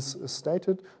release is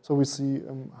stated, so we see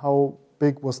how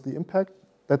big was the impact.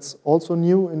 That's also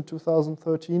new in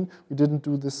 2013. We didn't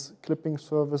do this clipping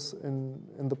service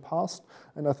in the past,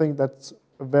 and I think that's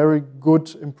a very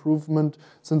good improvement,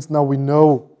 since now we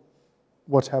know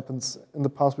what happens. In the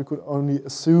past, we could only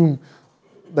assume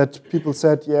that people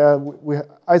said, yeah,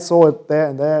 I saw it there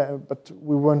and there, but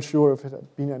we weren't sure if it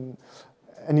had been in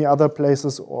any other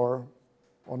places or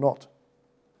not.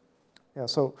 Yeah,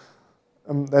 so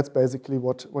that's basically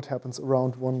what happens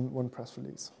around one press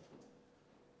release.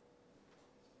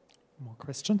 More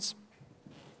questions?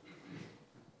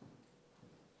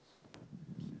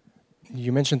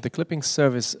 You mentioned the clipping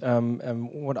service.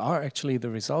 What are actually the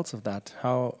results of that?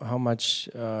 How much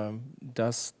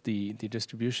does the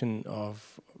distribution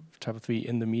of TYPO3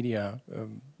 in the media,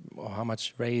 or how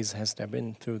much raise has there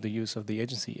been through the use of the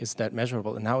agency? Is that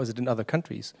measurable, and how is it in other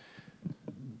countries?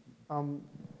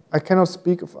 I cannot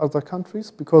speak of other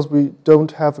countries because we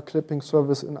don't have a clipping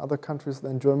service in other countries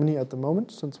than Germany at the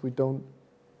moment, since we don't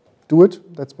do it.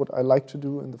 That's what I like to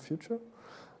do in the future.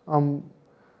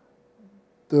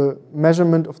 The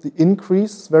measurement of the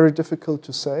increase is very difficult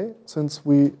to say, since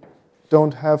we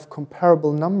don't have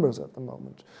comparable numbers at the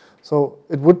moment. So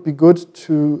it would be good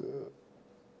to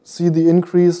see the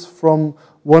increase from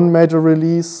one major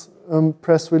release,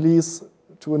 press release,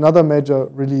 to another major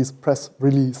release, press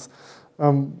release.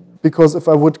 Because if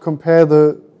I would compare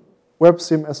the Web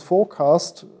CMS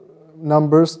forecast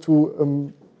numbers to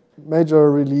a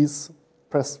major release,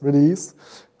 press release,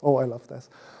 oh, I love this.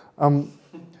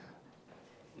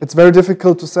 It's very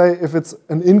difficult to say if it's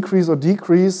an increase or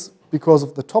decrease because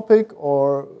of the topic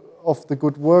or of the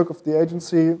good work of the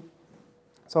agency.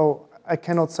 So I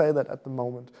cannot say that at the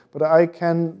moment, but I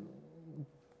can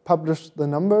publish the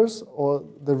numbers or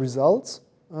the results.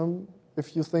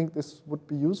 If you think this would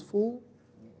be useful,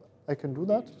 I can do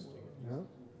that.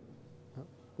 Yeah.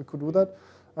 We could do that.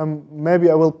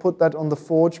 Maybe I will put that on the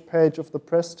Forge page of the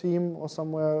press team or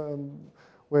somewhere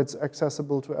where it's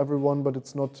accessible to everyone, but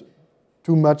it's not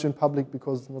too much in public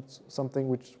because it's not something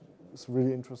which is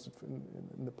really interested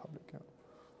in the public. Yeah.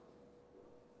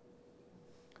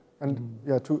 And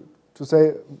yeah, to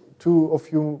say two or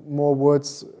few more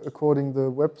words according the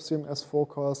Web CMS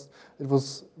forecast, it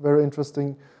was very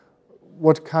interesting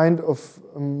what kind of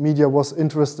media was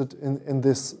interested in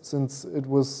this, since it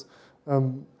was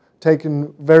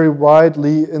taken very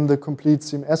widely in the complete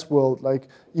CMS world, like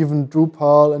even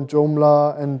Drupal and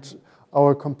Joomla and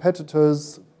our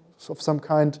competitors of some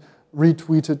kind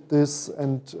retweeted this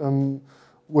and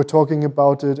were talking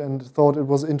about it and thought it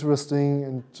was interesting,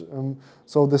 and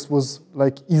so this was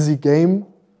like easy game,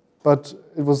 but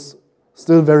it was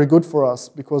still very good for us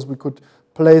because we could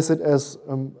place it as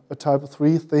a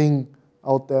TYPO3 thing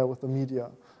out there with the media.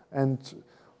 And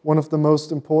one of the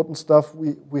most important stuff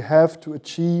we have to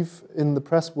achieve in the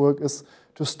press work is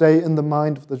to stay in the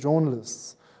mind of the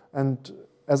journalists. And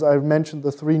as I mentioned,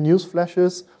 the 3 news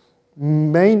flashes,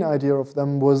 main idea of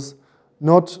them was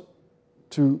not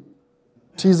to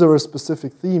teaser a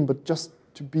specific theme, but just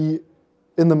to be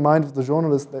in the mind of the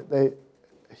journalists, that they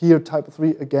hear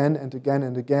TYPO3 again and again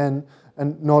and again,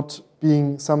 and not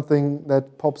being something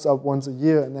that pops up once a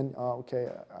year and then, okay,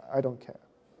 I don't care.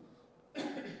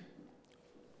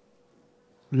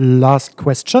 Last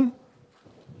question.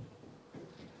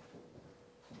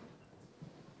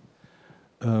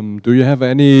 Do you have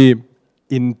any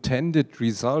intended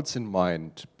results in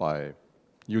mind by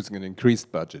using an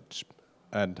increased budget?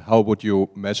 And how would you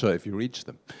measure if you reach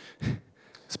them?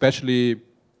 Especially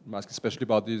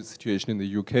about the situation in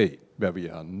the UK, where we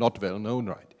are not well known,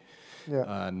 right?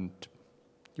 Yeah. And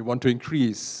you want to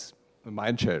increase the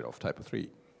mind share of TYPO3.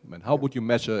 And how would you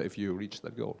measure if you reach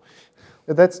that goal?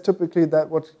 Yeah, that's typically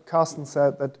what Carsten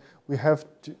said, that we have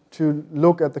to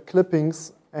look at the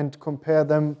clippings and compare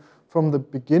them from the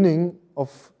beginning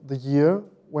of the year,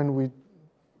 when we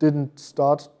didn't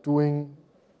start doing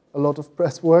a lot of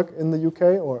press work in the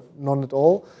UK, or none at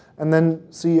all, and then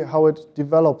see how it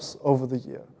develops over the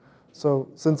year. So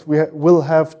since we will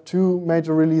have 2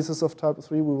 major releases of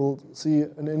TYPO3, we will see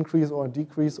an increase or a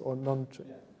decrease or none change.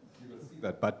 Yeah, you will see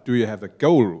that, but do you have a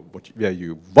goal where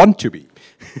you want to be?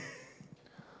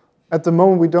 At the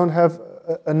moment, we don't have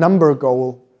a number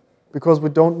goal, because we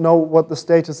don't know what the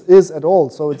status is at all.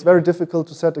 So it's very difficult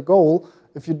to set a goal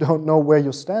if you don't know where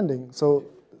you're standing. So.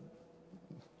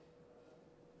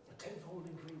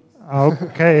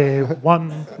 Okay,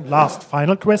 one last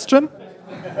final question.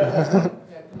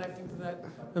 Connecting to that,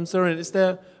 I'm sorry. Is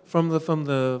there from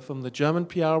the German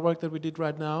PR work that we did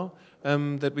right now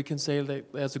that we can say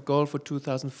that there's a goal for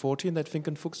 2014 that Fink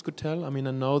and Fuchs could tell? I mean,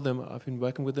 I know them. I've been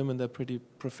working with them, and they're pretty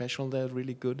professional. They're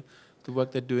really good, the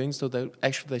work they're doing. So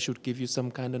they should give you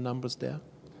some kind of numbers there.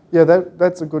 Yeah,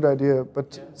 that's a good idea.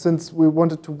 But since we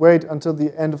wanted to wait until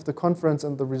the end of the conference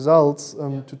and the results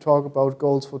to talk about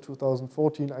goals for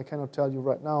 2014, I cannot tell you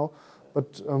right now.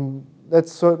 But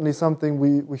that's certainly something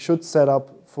we should set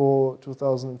up for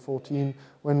 2014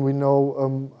 when we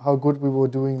know how good we were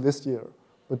doing this year.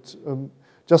 But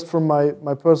just from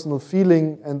my personal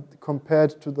feeling and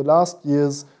compared to the last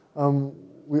years,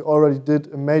 we already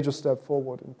did a major step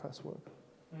forward in press work.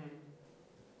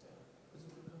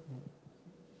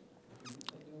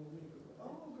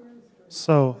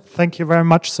 So thank you very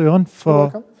much, Søren,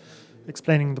 for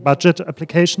explaining the budget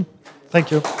application.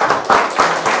 Thank you.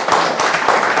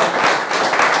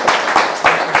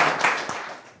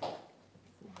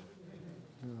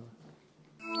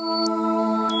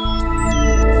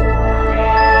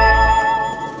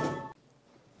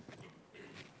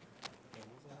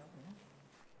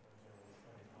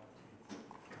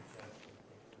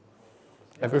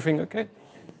 Everything okay?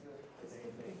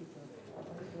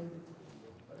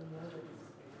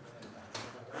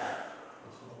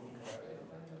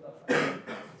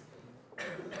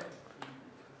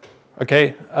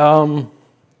 Okay,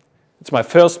 it's my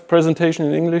first presentation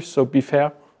in English, so be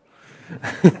fair.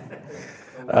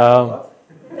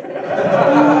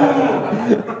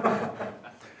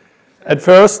 At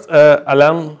first,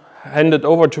 Alain handed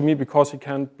over to me because he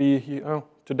can't be here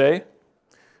today.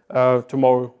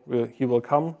 Tomorrow he will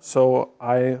come, so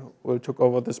I will take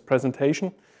over this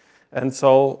presentation. And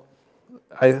so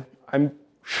I'm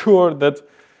sure that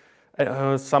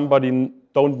somebody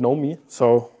don't know me,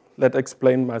 so let's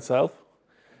explain myself.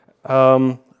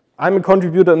 I'm a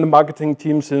contributor in the marketing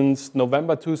team since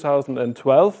November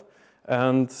 2012,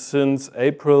 and since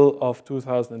April of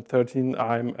 2013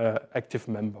 I'm an active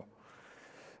member.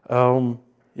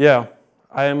 Yeah,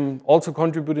 I'm also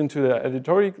contributing to the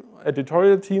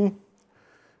editorial team,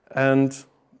 and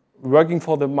working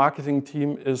for the marketing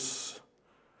team is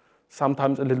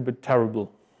sometimes a little bit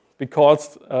terrible,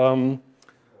 because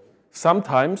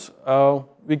sometimes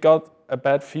we got a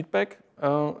bad feedback,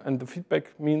 and the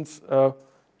feedback means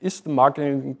is the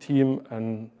marketing team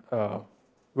a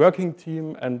working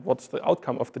team, and what's the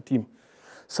outcome of the team?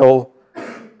 So,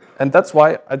 and that's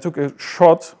why I took a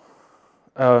short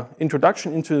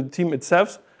introduction into the team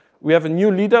itself. We have a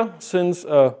new leader since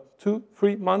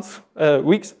 2-3 months,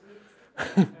 weeks.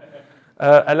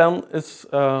 Alain is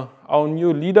our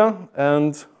new leader,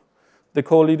 and the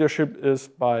co-leadership is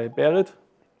by Berit.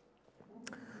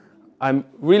 I'm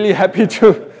really happy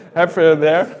to have her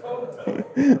there.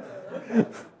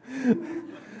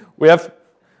 We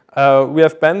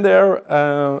have been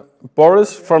there.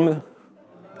 Boris from.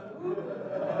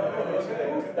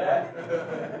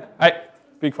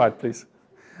 be quiet, please.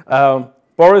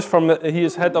 Boris, he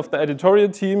is head of the editorial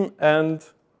team, and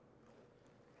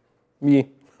me.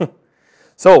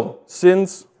 So,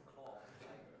 since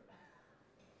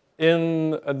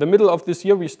in the middle of this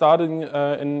year, we started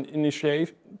an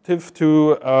initiative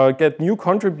to get new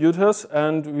contributors,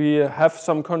 and we have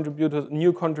some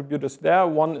new contributors there.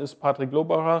 One is Patrick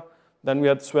Lobacher, then we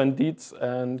had Sven Dietz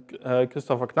and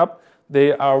Christopher Knapp.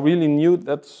 They are really new,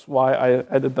 that's why I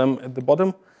added them at the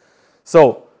bottom.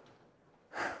 So,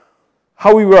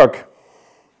 how we work.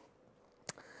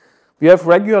 We have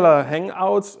regular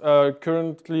hangouts,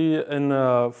 currently in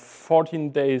a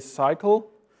 14-day cycle.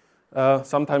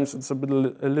 Sometimes it's a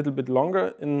little bit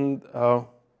longer. In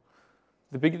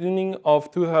the beginning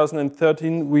of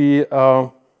 2013, we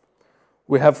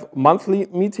have monthly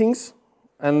meetings,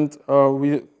 and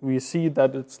we see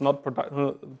that it's not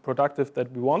productive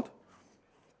that we want.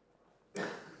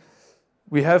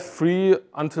 We have 3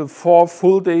 until 4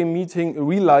 full-day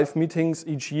real-life meetings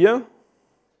each year.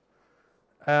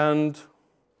 And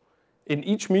in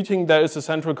each meeting, there is a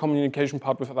central communication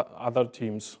part with other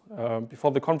teams.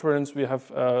 Before the conference, we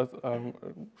have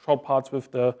short parts with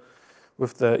the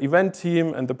event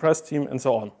team and the press team and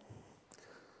so on.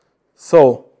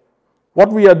 So,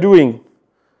 what we are doing,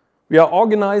 we are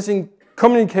organizing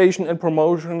communication and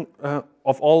promotion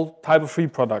of all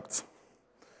TYPO3 products.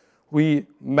 We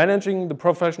managing the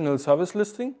professional service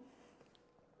listing.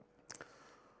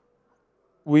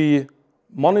 We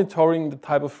monitoring the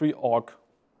TYPO3 org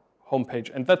homepage,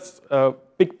 and that's a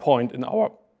big point in our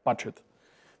budget,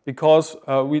 because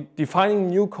we're defining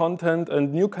new content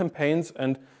and new campaigns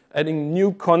and adding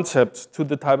new concepts to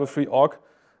the TYPO3 org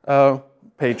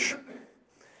page.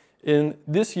 In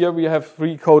this year, we have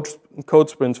 3 code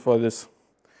sprints for this.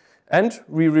 And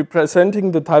we're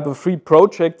representing the TYPO3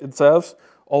 project itself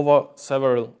over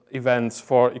several events,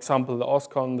 for example, the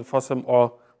OSCON, the FOSSEM,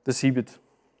 or the CeBIT.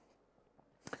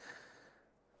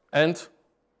 And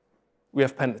we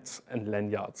have pennants and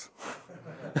lanyards.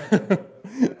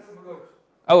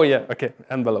 Oh yeah, okay,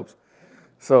 envelopes.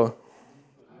 So,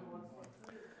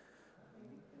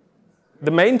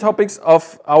 the main topics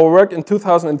of our work in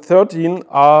 2013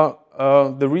 are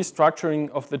the restructuring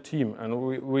of the team,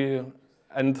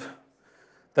 and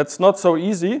that's not so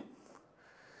easy.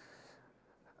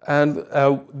 And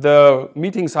the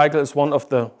meeting cycle is one of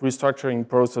the restructuring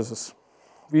processes.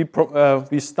 We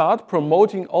start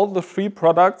promoting all the 3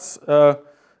 products, TYPO3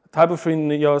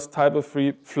 Neos,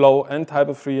 TYPO3 Flow, and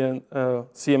TYPO3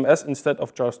 CMS instead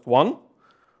of just one.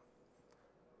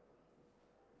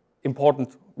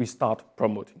 Important, we start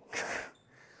promoting.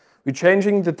 We're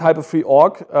changing the TYPO3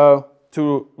 org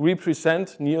to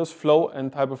represent Neos, Flow,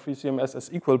 and TYPO3 CMS as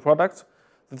equal products.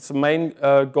 That's the main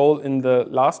goal in the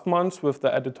last months with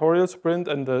the editorial sprint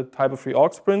and the TYPO3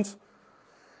 org sprints.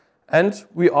 And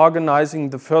we're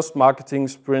organizing the first marketing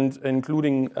sprint,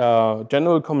 including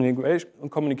general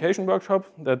communication workshop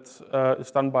that is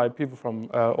done by people from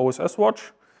OSS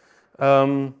Watch.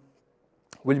 Will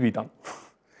be done.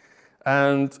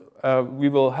 And we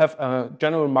will have a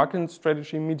general marketing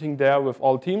strategy meeting there with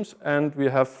all teams, and we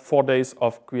have 4 days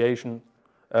of creation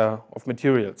of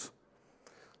materials.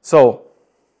 So,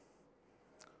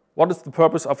 what is the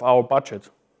purpose of our budget?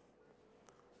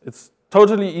 It's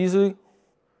totally easy.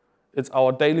 It's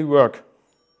our daily work.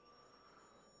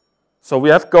 So we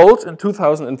have goals in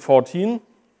 2014.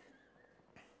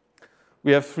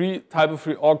 We have 3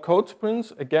 TYPO3 org code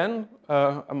sprints, again,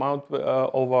 amount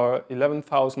over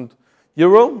 11,000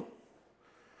 euro.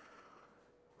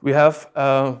 We have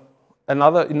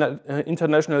another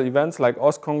international events like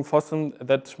OSCON, FOSSEM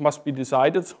that must be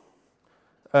decided.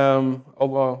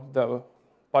 The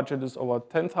budget is over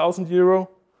 10,000 euro.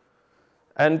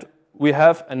 And we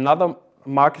have another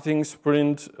marketing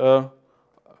sprint,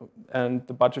 and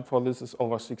the budget for this is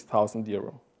over 6,000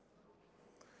 euro.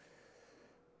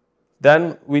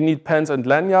 Then we need pens and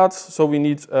lanyards, so we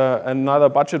need another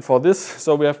budget for this.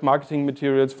 So we have marketing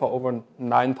materials for over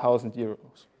 9,000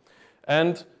 euros.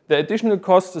 And the additional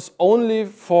cost is only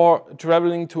for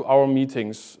traveling to our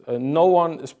meetings. No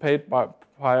one is paid by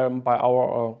our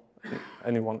or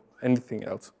anything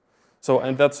else. So,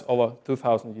 and that's over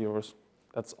 2,000 euros.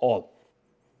 That's all.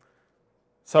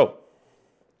 So,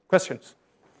 questions?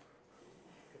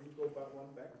 Can you go back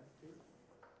one back, please?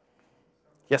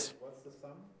 Yes. What's the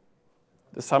sum?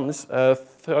 The sum is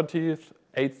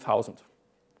 38,000.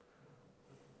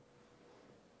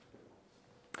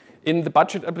 In the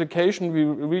budget application we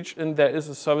reached in, there is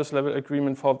a service level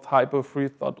agreement for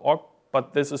typo3.org,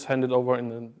 but this is handed over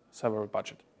in a several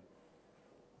budget.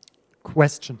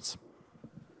 Questions?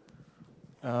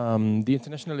 The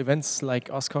international events like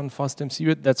OSCON, FOSDEM,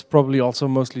 CeBIT, that's probably also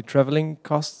mostly traveling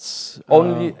costs?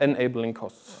 Only enabling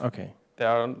costs. Okay.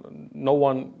 No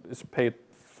one is paid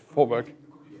for work.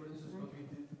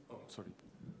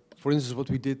 For instance, what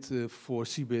we did for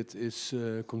CeBIT is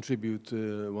contribute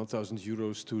 1,000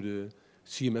 euros to the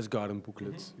CMS Garden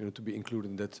booklet, you know, to be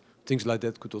included in that. Things like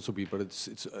that could also be, but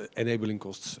it's enabling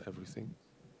costs, everything.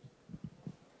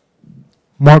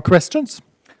 More questions?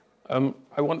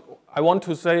 I want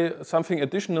to say something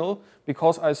additional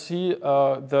because I see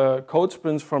the code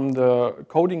sprints from the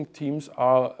coding teams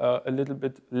are a little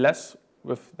bit less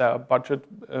with their budget.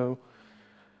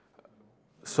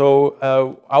 So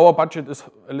our budget is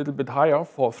a little bit higher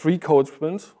for 3 code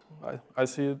sprints. I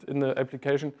see it in the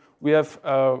application. We have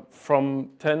from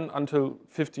 10 until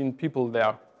 15 people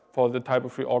there for the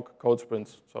TYPO3 org code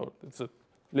sprints. So it's a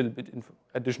little bit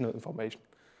additional information.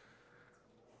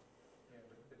 Yeah,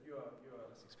 but you are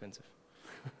less expensive.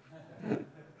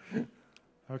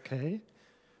 Okay.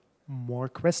 More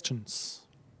questions?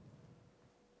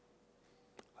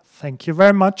 Thank you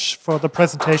very much for the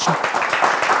presentation.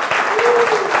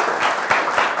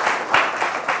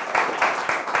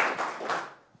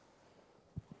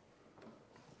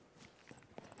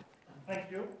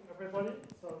 Thank you, everybody.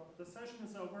 So the session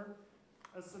is over.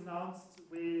 As announced,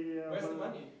 we... Where's the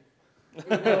money?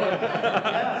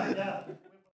 Yeah.